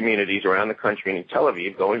Jewish communities around the country and in Tel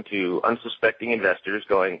Aviv, going to unsuspecting investors,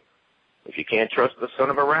 going, if you can't trust the son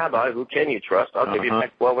of a rabbi, who can you trust? I'll give you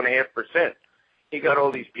back 12.5%. He got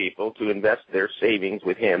all these people to invest their savings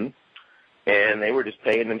with him, and they were just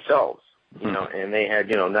paying themselves, and they had,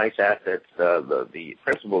 nice assets. The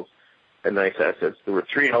principals had nice assets. There were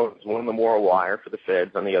 3 owners, one of them wore a wire for the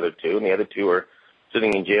feds on the other 2, and the other 2 are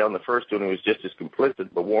sitting in jail. And the first one, who was just as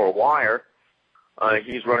complicit but wore a wire,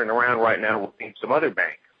 he's running around right now with some other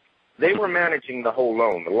bank. They were managing the whole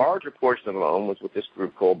loan. The larger portion of the loan was with this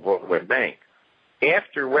group called Broadway Bank.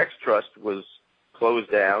 After Wex Trust was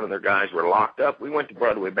closed down and their guys were locked up, we went to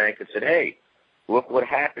Broadway Bank and said, hey, look what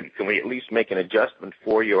happened. Can we at least make an adjustment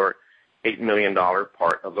for your $8 million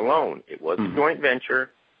part of the loan? It was a joint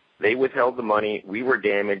venture. They withheld the money. We were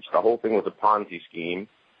damaged. The whole thing was a Ponzi scheme.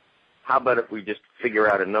 How about if we just figure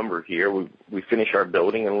out a number here? We finish our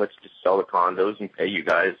building and let's just sell the condos and pay you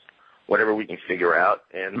guys whatever we can figure out,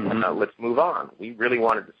 and let's move on. We really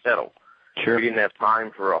wanted to settle. Sure. We didn't have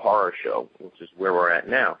time for a horror show, which is where we're at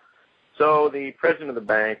now. So the president of the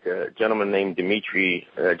bank, a gentleman named Dimitri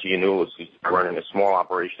Giannoulis, who's running a small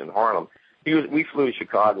operation in Harlem, we flew to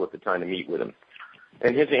Chicago at the time to meet with him.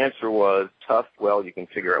 And his answer was tough. Well, you can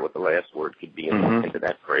figure out what the last word could be into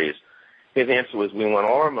that phrase. His answer was, we want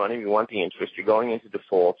all our money. We want the interest. You're going into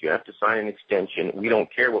default. You have to sign an extension. We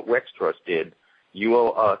don't care what Wex Trust did. You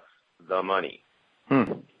owe us the money.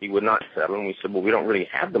 He would not settle. And we said, well, we don't really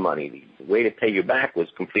have the money. The way to pay you back was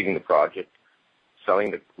completing the project,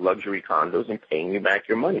 selling the luxury condos, and paying you back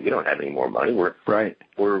your money. We don't have any more money.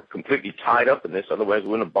 We're completely tied up in this. Otherwise, we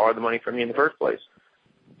wouldn't have borrowed the money from you in the first place.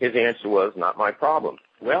 His answer was, not my problem.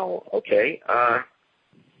 Well, okay.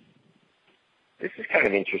 This is kind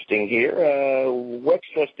of interesting here. Wex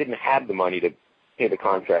Trust didn't have the money to pay the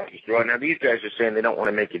contractors. Now, these guys are saying they don't want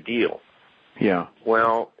to make a deal. Yeah.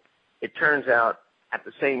 Well, it turns out at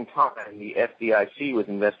the same time, the FDIC was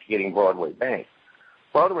investigating Broadway Bank.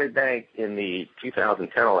 Broadway Bank, in the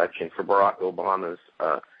 2010 election for Barack Obama's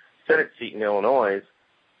Senate seat in Illinois,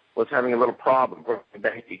 was having a little problem. Broadway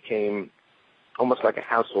Bank became almost like a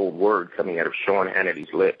household word coming out of Sean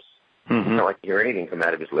Hannity's lips. Mm-hmm. I don't like to hear anything come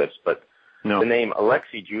out of his lips, but the name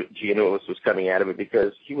Alexei Giannoulis was coming out of it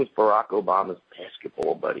because he was Barack Obama's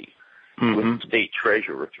basketball buddy. He was the state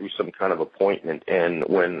treasurer through some kind of appointment. And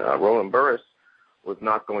when Roland Burris was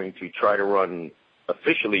not going to try to run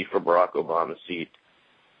officially for Barack Obama's seat,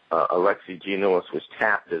 Alexei Giannoulis was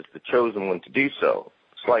tapped as the chosen one to do so.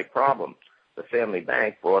 Slight problem. The family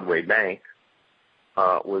bank, Broadway Bank,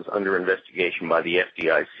 was under investigation by the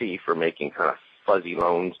FDIC for making kind of fuzzy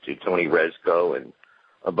loans to Tony Rezko and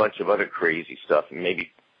a bunch of other crazy stuff. And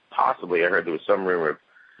possibly, I heard there was some rumor of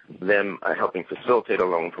them helping facilitate a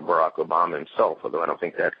loan for Barack Obama himself, although I don't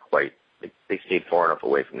think that's quite, they stayed far enough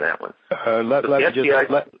away from that one.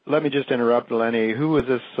 Let me just interrupt, Lenny. Who was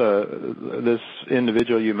this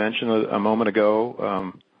individual you mentioned a moment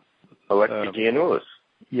ago? Alexei Giannoulis.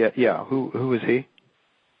 Yeah. Who was he?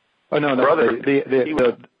 Oh, no, brother.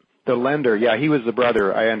 The lender. Yeah, he was the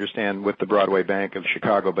brother, I understand, with the Broadway Bank of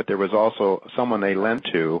Chicago, but there was also someone they lent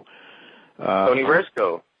to. Tony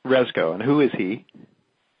Rezko. Rezko, and who is he?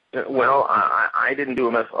 Well, I didn't do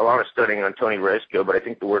a lot of studying on Tony Rezko, but I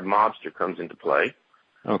think the word mobster comes into play.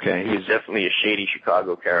 Okay. He was definitely a shady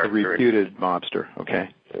Chicago character. A reputed mobster,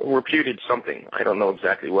 okay. Reputed something. I don't know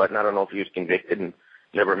exactly what, and I don't know if he was convicted and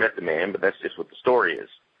never met the man, but that's just what the story is.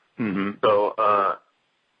 Mm-hmm. So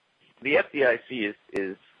the FDIC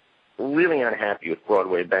is really unhappy with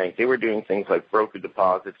Broadway Bank. They were doing things like broker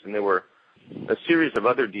deposits, and there were a series of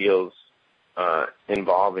other deals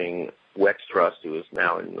involving Wex Trust, who is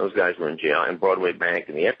now, and those guys were in jail, and Broadway Bank,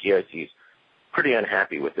 and the FDIC is pretty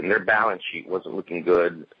unhappy with them. Their balance sheet wasn't looking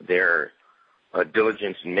good. Their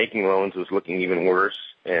diligence in making loans was looking even worse,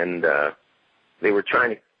 and they were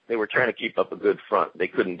trying they were trying to keep up a good front. They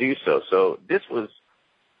couldn't do so. So this was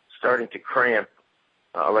starting to cramp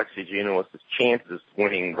Alexei Giannoulis' chances of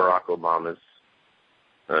winning Barack Obama's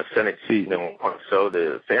Senate seat. So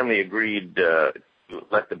the family agreed to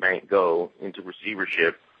let the bank go into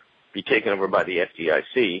receivership, be taken over by the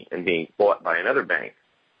FDIC, and being bought by another bank.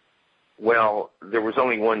 Well, there was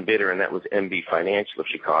only one bidder, and that was MB Financial of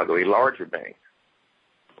Chicago, a larger bank.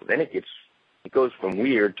 Then it goes from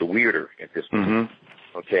weird to weirder at this point. Mm-hmm.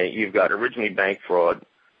 Okay, you've got originally bank fraud.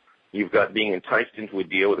 You've got being enticed into a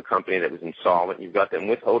deal with a company that was insolvent. You've got them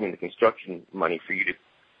withholding the construction money for you to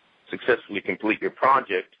successfully complete your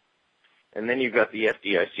project. And then you've got the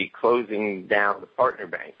FDIC closing down the partner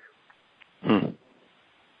bank. Hmm.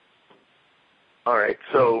 All right,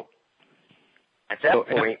 so at that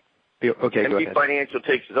point, MB Financial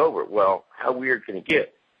takes it over. Well, how weird can it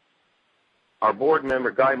get? Our board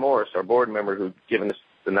member, Guy Morris, our board member who'd given us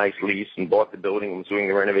the nice lease and bought the building and was doing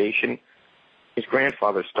the renovation, his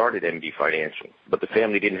grandfather started MB Financial, but the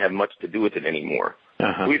family didn't have much to do with it anymore.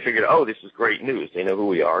 Uh-huh. We figured, this is great news. They know who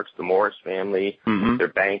we are. It's the Morris family. Mm-hmm. They're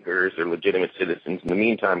bankers. They're legitimate citizens. In the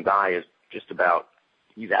meantime, Guy is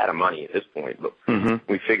he's out of money at this point. But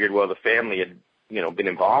we figured, the family had, been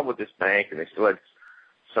involved with this bank, and they still had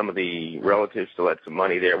some of the relatives still had some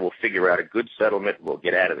money there. We'll figure out a good settlement. We'll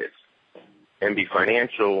get out of this. MB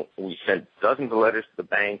Financial, we sent dozens of letters to the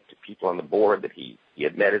bank, to people on the board that he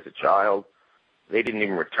had met as a child. They didn't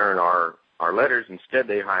even return our letters. Instead,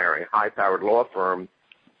 they hire a high-powered law firm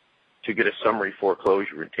to get a summary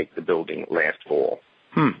foreclosure and take the building last fall.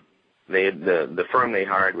 The firm they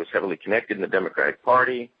hired was heavily connected in the Democratic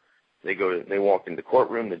Party. They walk in the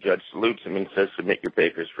courtroom. The judge salutes them and says, "Submit your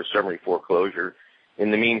papers for summary foreclosure.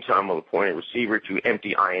 In the meantime, we'll appoint a receiver to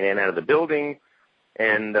empty INN out of the building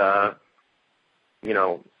and,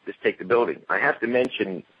 just take the building." I have to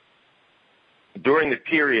mention, during the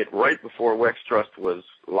period right before Wex Trust was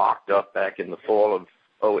locked up back in the fall of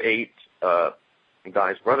 2008,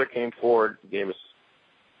 Guy's brother came forward, gave us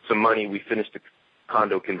some money. We finished the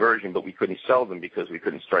condo conversion, but we couldn't sell them because we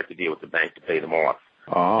couldn't strike a deal with the bank to pay them off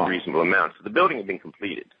a reasonable amount. So the building had been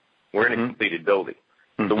completed. We're in a completed building.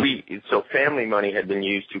 Mm-hmm. So family money had been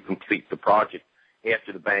used to complete the project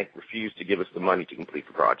after the bank refused to give us the money to complete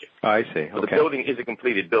the project. I see. Okay. So the building is a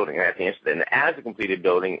completed building. I have to answer that. And as a completed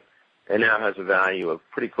building, it now has a value of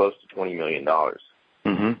pretty close to $20 million.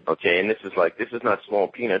 Mm-hmm. Okay, and this is not small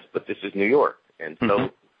peanuts, but this is New York. And so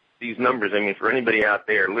these numbers, for anybody out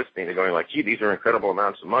there listening, they're going gee, these are incredible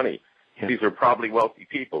amounts of money. Yeah. These are probably wealthy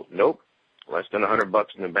people. Nope. Less than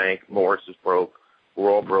 $100 in the bank. Morris is broke. We're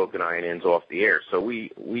all broke, and INN's off the air. So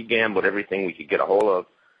we gambled everything we could get a hold of,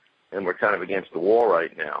 and we're kind of against the wall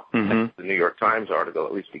right now. Mm-hmm. That's the New York Times article.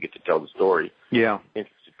 At least we get to tell the story. Yeah.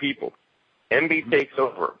 Interested people. MB takes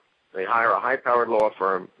over. They hire a high-powered law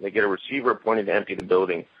firm. They get a receiver appointed to empty the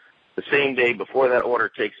building. The same day before that order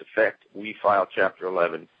takes effect, we file Chapter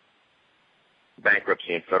 11,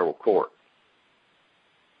 bankruptcy in federal court.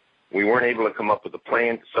 We weren't able to come up with a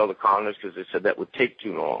plan to sell the condos because they said that would take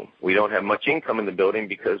too long. We don't have much income in the building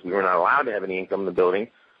because we were not allowed to have any income in the building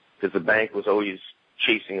because the bank was always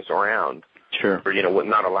chasing us around. Sure. Or,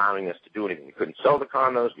 not allowing us to do anything. We couldn't sell the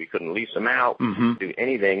condos. We couldn't lease them out. Mm-hmm. Do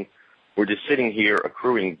anything. We're just sitting here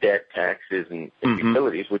accruing debt, taxes, and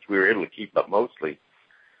utilities, which we were able to keep up mostly.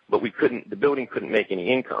 But the building couldn't make any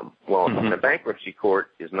income. Well, a bankruptcy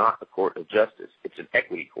court is not a court of justice. It's an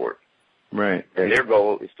equity court. Right. And their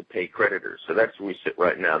goal is to pay creditors. So that's where we sit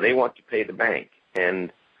right now. They want to pay the bank.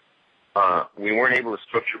 And we weren't able to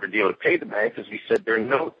structure a deal to pay the bank because we said their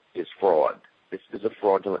note is fraud. This is a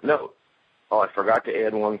fraudulent note. I forgot to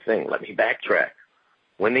add one thing. Let me backtrack.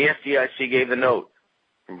 When the FDIC gave the note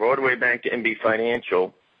from Broadway Bank to MB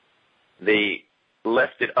Financial, they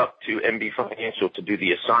left it up to MB Financial to do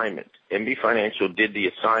the assignment. MB Financial did the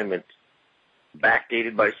assignment,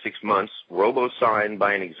 backdated by 6 months, robo-signed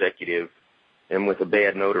by an executive, and with a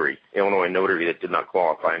bad notary, Illinois notary that did not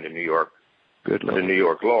qualify under New York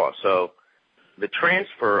law. So the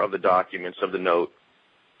transfer of the documents of the note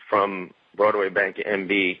from Broadway Bank to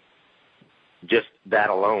MB, just that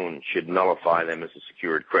alone should nullify them as a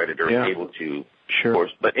secured creditor, able to, of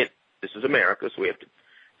course. But this is America, so we have to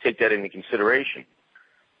take that into consideration.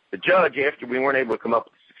 The judge, after we weren't able to come up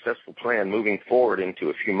with a successful plan moving forward into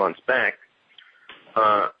a few months back,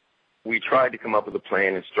 we tried to come up with a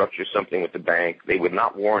plan and structure something with the bank. They would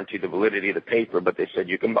not warranty the validity of the paper, but they said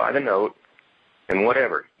you can buy the note and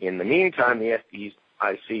whatever. In the meantime, the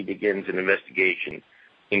FDIC begins an investigation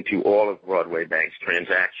into all of Broadway Bank's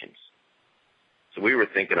transactions. So we were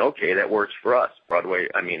thinking, okay, that works for us.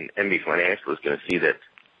 MB Financial is going to see that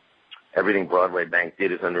everything Broadway Bank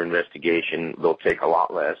did is under investigation. They'll take a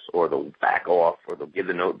lot less, or they'll back off, or they'll give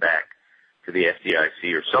the note back to the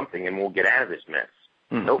FDIC or something, and we'll get out of this mess.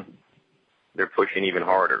 Mm-hmm. Nope. They're pushing even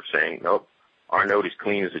harder, saying, nope, our note is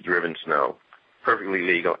clean as a driven snow. Perfectly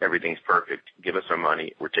legal. Everything's perfect. Give us our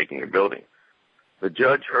money. We're taking your building. The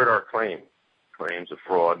judge heard our claims of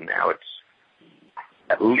fraud, and now it's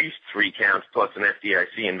at least 3 counts plus an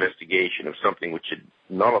FDIC investigation of something which should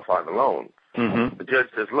nullify the loan. Mm-hmm. The judge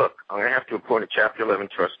says, look, I'm going to have to appoint a Chapter 11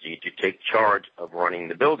 trustee to take charge of running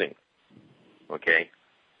the building. Okay?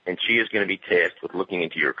 And she is going to be tasked with looking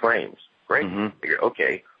into your claims. Great. Mm-hmm. Figure,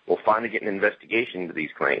 okay, we'll finally get an investigation into these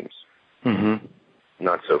claims. Mm-hmm.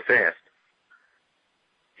 Not so fast.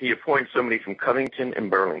 He appoints somebody from Covington and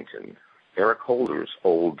Burlington, Eric Holder's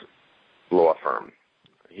old law firm.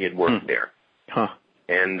 He had worked there. Huh.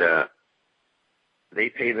 And they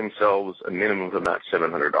pay themselves a minimum of about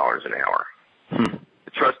 $700 an hour.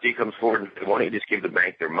 The trustee comes forward and says, why don't you just give the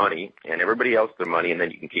bank their money and everybody else their money, and then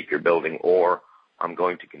you can keep your building, or I'm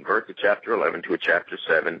going to convert the Chapter 11 to a Chapter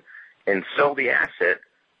 7 and sell the asset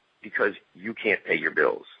because you can't pay your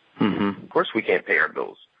bills. Mm-hmm. Of course we can't pay our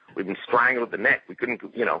bills. We've been strangled at the neck. We couldn't,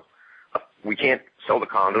 we can't sell the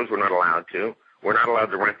condos. We're not allowed to. We're not allowed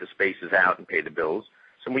to rent the spaces out and pay the bills.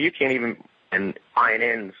 So you can't even, and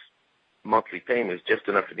INN's monthly payment is just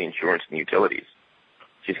enough for the insurance and utilities.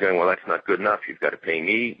 She's going, well, that's not good enough. You've got to pay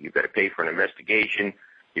me. You've got to pay for an investigation.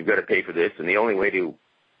 You've got to pay for this. And the only way to,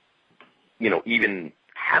 even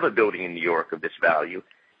have a building in New York of this value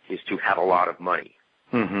is to have a lot of money,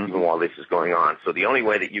 even while this is going on. So the only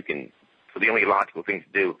way that the only logical thing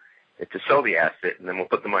to do is to sell the asset, and then we'll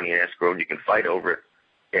put the money in escrow, and you can fight over it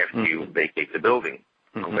after you vacate the building.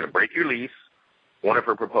 I'm going to break your lease. One of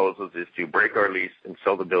her proposals is to break our lease and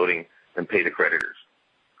sell the building and pay the creditors.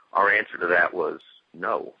 Our answer to that was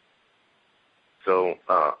no. So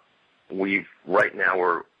right now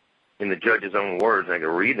we're, in the judge's own words, I can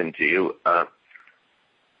read them to you,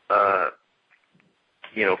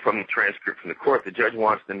 from the transcript from the court, the judge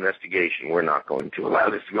wants an investigation. We're not going to allow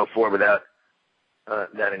this to go forward without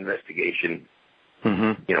that investigation,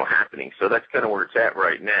 happening. So that's kind of where it's at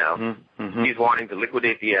right now. He's wanting to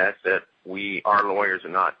liquidate the asset. Our lawyers are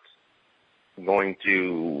not going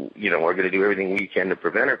to, are going to do everything we can to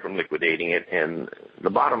prevent her from liquidating it. And the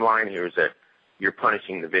bottom line here is that you're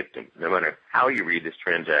punishing the victim, no matter how you read this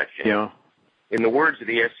transaction. Yeah. In the words of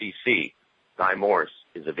the SEC, Guy Morris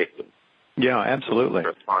is a victim. Yeah, absolutely.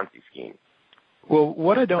 It's a Ponzi scheme. Well,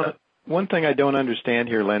 one thing I don't understand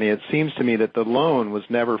here, Lenny, it seems to me that the loan was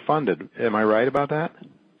never funded. Am I right about that?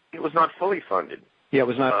 It was not fully funded. Yeah, it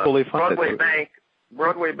was not fully funded.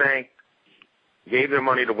 Broadway Bank gave their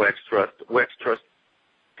money to Wex Trust. Wex Trust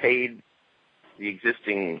paid the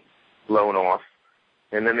existing loan off,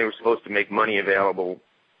 and then they were supposed to make money available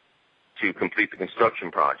to complete the construction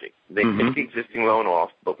project. They paid the existing loan off,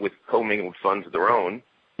 but with commingled funds of their own,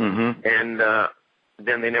 and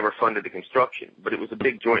then they never funded the construction. But it was a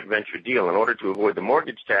big joint venture deal. In order to avoid the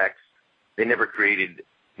mortgage tax, they never created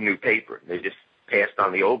new paper. They just passed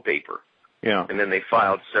on the old paper. Yeah. And then they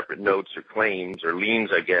filed separate notes or claims or liens,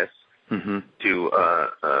 I guess, to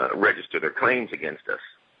register their claims against us.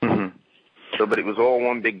 So, but it was all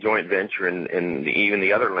one big joint venture, and even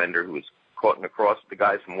the other lender who was caught in the cross, the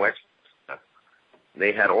guys from Wex,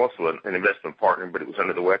 they had also an investment partner, but it was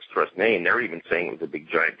under the Wex Trust name. They're even saying it was a big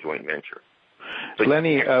giant joint venture. So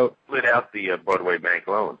Lenny, split out the Broadway Bank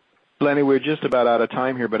loan. Lenny, we're just about out of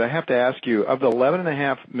time here, but I have to ask you, of the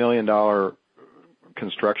 $11.5 million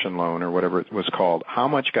construction loan or whatever it was called, how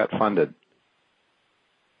much got funded?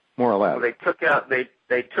 More or less. Well,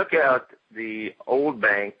 they took out the old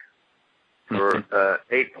bank for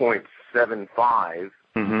 8.75,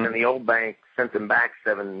 and the old bank sent them back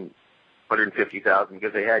 $750,000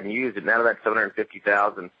 because they hadn't used it. Now of that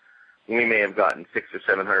 $750,000, we may have gotten $600,000 or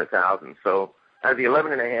 $700,000. So out of the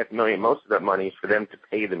 $11.5 million, most of that money is for them to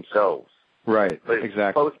pay themselves. Right. But it's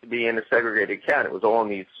supposed to be in a segregated account. It was all in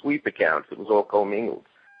these sweep accounts. It was all commingled.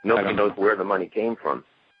 Nobody knows where the money came from.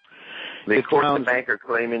 The bank are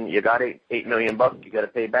claiming you got $8 million, you got to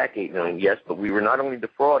pay back $8 million. Yes, but we were not only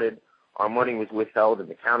defrauded, our money was withheld, and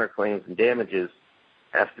the counterclaims and damages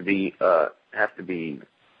have to be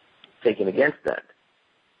taken against that.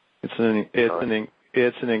 It's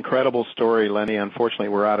an incredible story, Lenny. Unfortunately,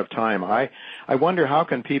 we're out of time. I wonder how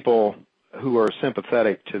can people who are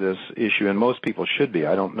sympathetic to this issue, and most people should be,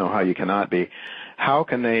 I don't know how you cannot be, how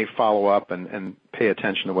can they follow up and pay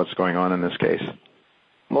attention to what's going on in this case?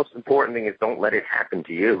 Most important thing is don't let it happen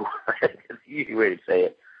to you. It's the easy way to say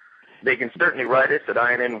it. They can certainly write us at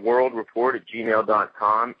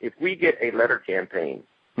INNWorldReport@gmail.com. If we get a letter campaign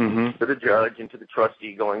to the judge and to the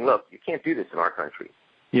trustee going, look, you can't do this in our country.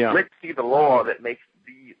 Yeah. Let's see the law that makes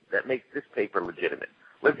this paper legitimate.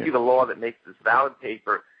 Let's see the law that makes this valid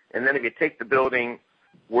paper, and then if you take the building,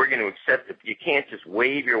 we're going to accept it. You can't just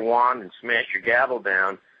wave your wand and smash your gavel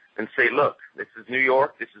down and say, look, this is New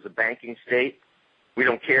York, this is a banking state. We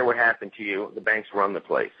don't care what happened to you. The banks run the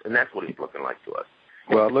place. And that's what he's looking like to us.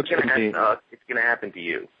 Well, it looks to me it's going to happen to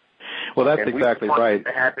you. Well, that's and exactly we want right. it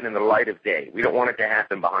to happen in the light of day. We don't want it to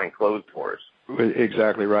happen behind closed doors.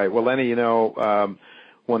 Exactly right. Well, Lenny,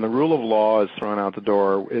 when the rule of law is thrown out the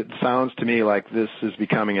door, it sounds to me like this is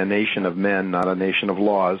becoming a nation of men, not a nation of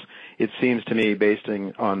laws. It seems to me, based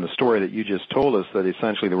on the story that you just told us, that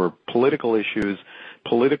essentially there were political issues,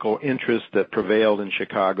 political interests that prevailed in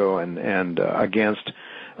Chicago and against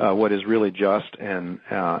what is really just and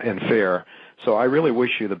fair. So I really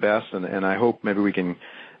wish you the best, and I hope maybe we can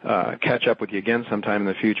catch up with you again sometime in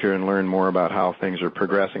the future and learn more about how things are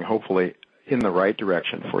progressing, hopefully in the right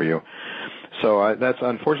direction for you. So that's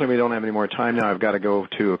unfortunately we don't have any more time now. I've got to go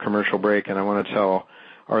to a commercial break, and I want to tell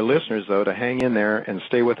our listeners, though, to hang in there and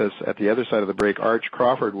stay with us. At the other side of the break, Arch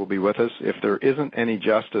Crawford will be with us. If there isn't any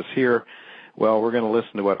justice here, well, we're going to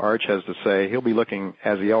listen to what Arch has to say. He'll be looking,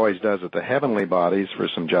 as he always does, at the heavenly bodies for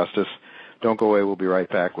some justice. Don't go away. We'll be right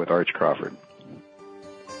back with Arch Crawford.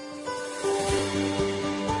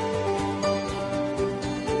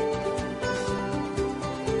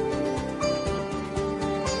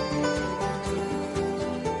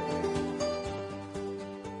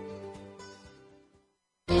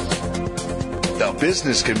 The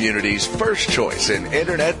business community's first choice in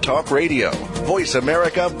Internet Talk Radio. Voice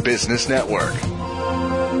America Business Network.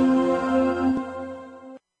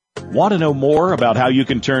 Want to know more about how you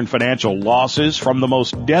can turn financial losses from the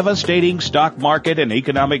most devastating stock market and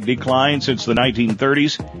economic decline since the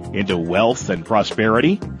 1930s into wealth and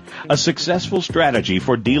prosperity? A successful strategy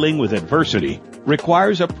for dealing with adversity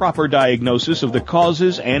requires a proper diagnosis of the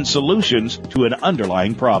causes and solutions to an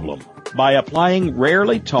underlying problem. By applying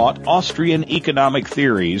rarely taught Austrian economic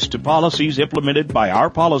theories to policies implemented by our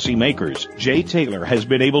policymakers, Jay Taylor has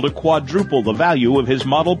been able to quadruple the value of his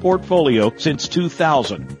model portfolio since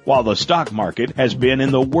 2000, while the stock market has been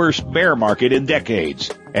in the worst bear market in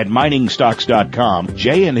decades. At miningstocks.com,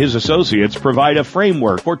 Jay and his associates provide a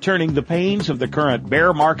framework for turning the pains of the current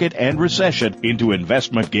bear market and recession into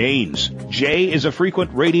investment gains. Jay is a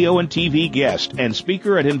frequent radio and TV guest and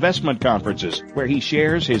speaker at investment conferences where he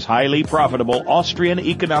shares his highly profitable Austrian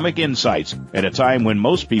economic insights at a time when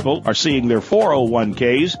most people are seeing their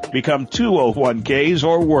 401ks become 201ks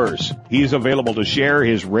or worse. He is available to share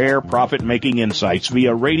his rare profit-making insights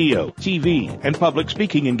via radio, TV, and public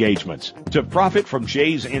speaking engagements. To profit from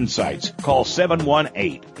Jay's insights, call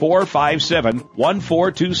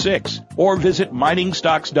 718-457-1426 or visit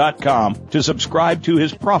miningstocks.com to subscribe to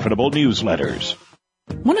his profitable newsletters.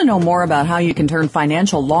 Want to know more about how you can turn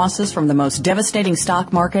financial losses from the most devastating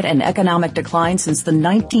stock market and economic decline since the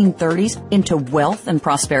 1930s into wealth and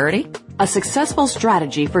prosperity? A successful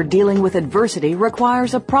strategy for dealing with adversity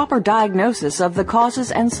requires a proper diagnosis of the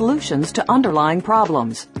causes and solutions to underlying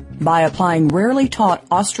problems. By applying rarely taught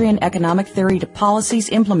Austrian economic theory to policies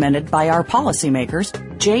implemented by our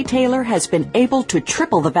policymakers, Jay Taylor has been able to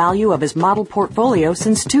triple the value of his model portfolio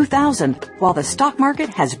since 2000, while the stock market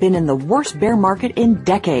has been in the worst bear market in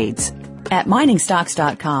decades. At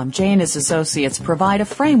miningstocks.com, Jay and his associates provide a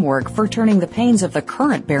framework for turning the pains of the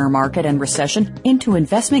current bear market and recession into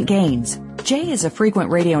investment gains. Jay is a frequent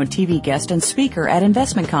radio and TV guest and speaker at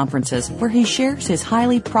investment conferences where he shares his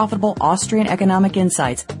highly profitable Austrian economic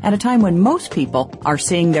insights at a time when most people are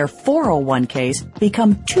seeing their 401ks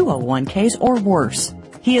become 201ks or worse.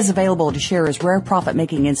 He is available to share his rare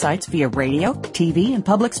profit-making insights via radio, TV, and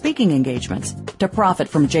public speaking engagements. To profit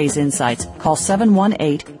from Jay's insights, call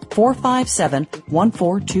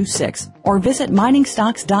 718-457-1426 or visit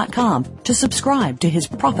miningstocks.com to subscribe to his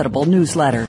profitable newsletter.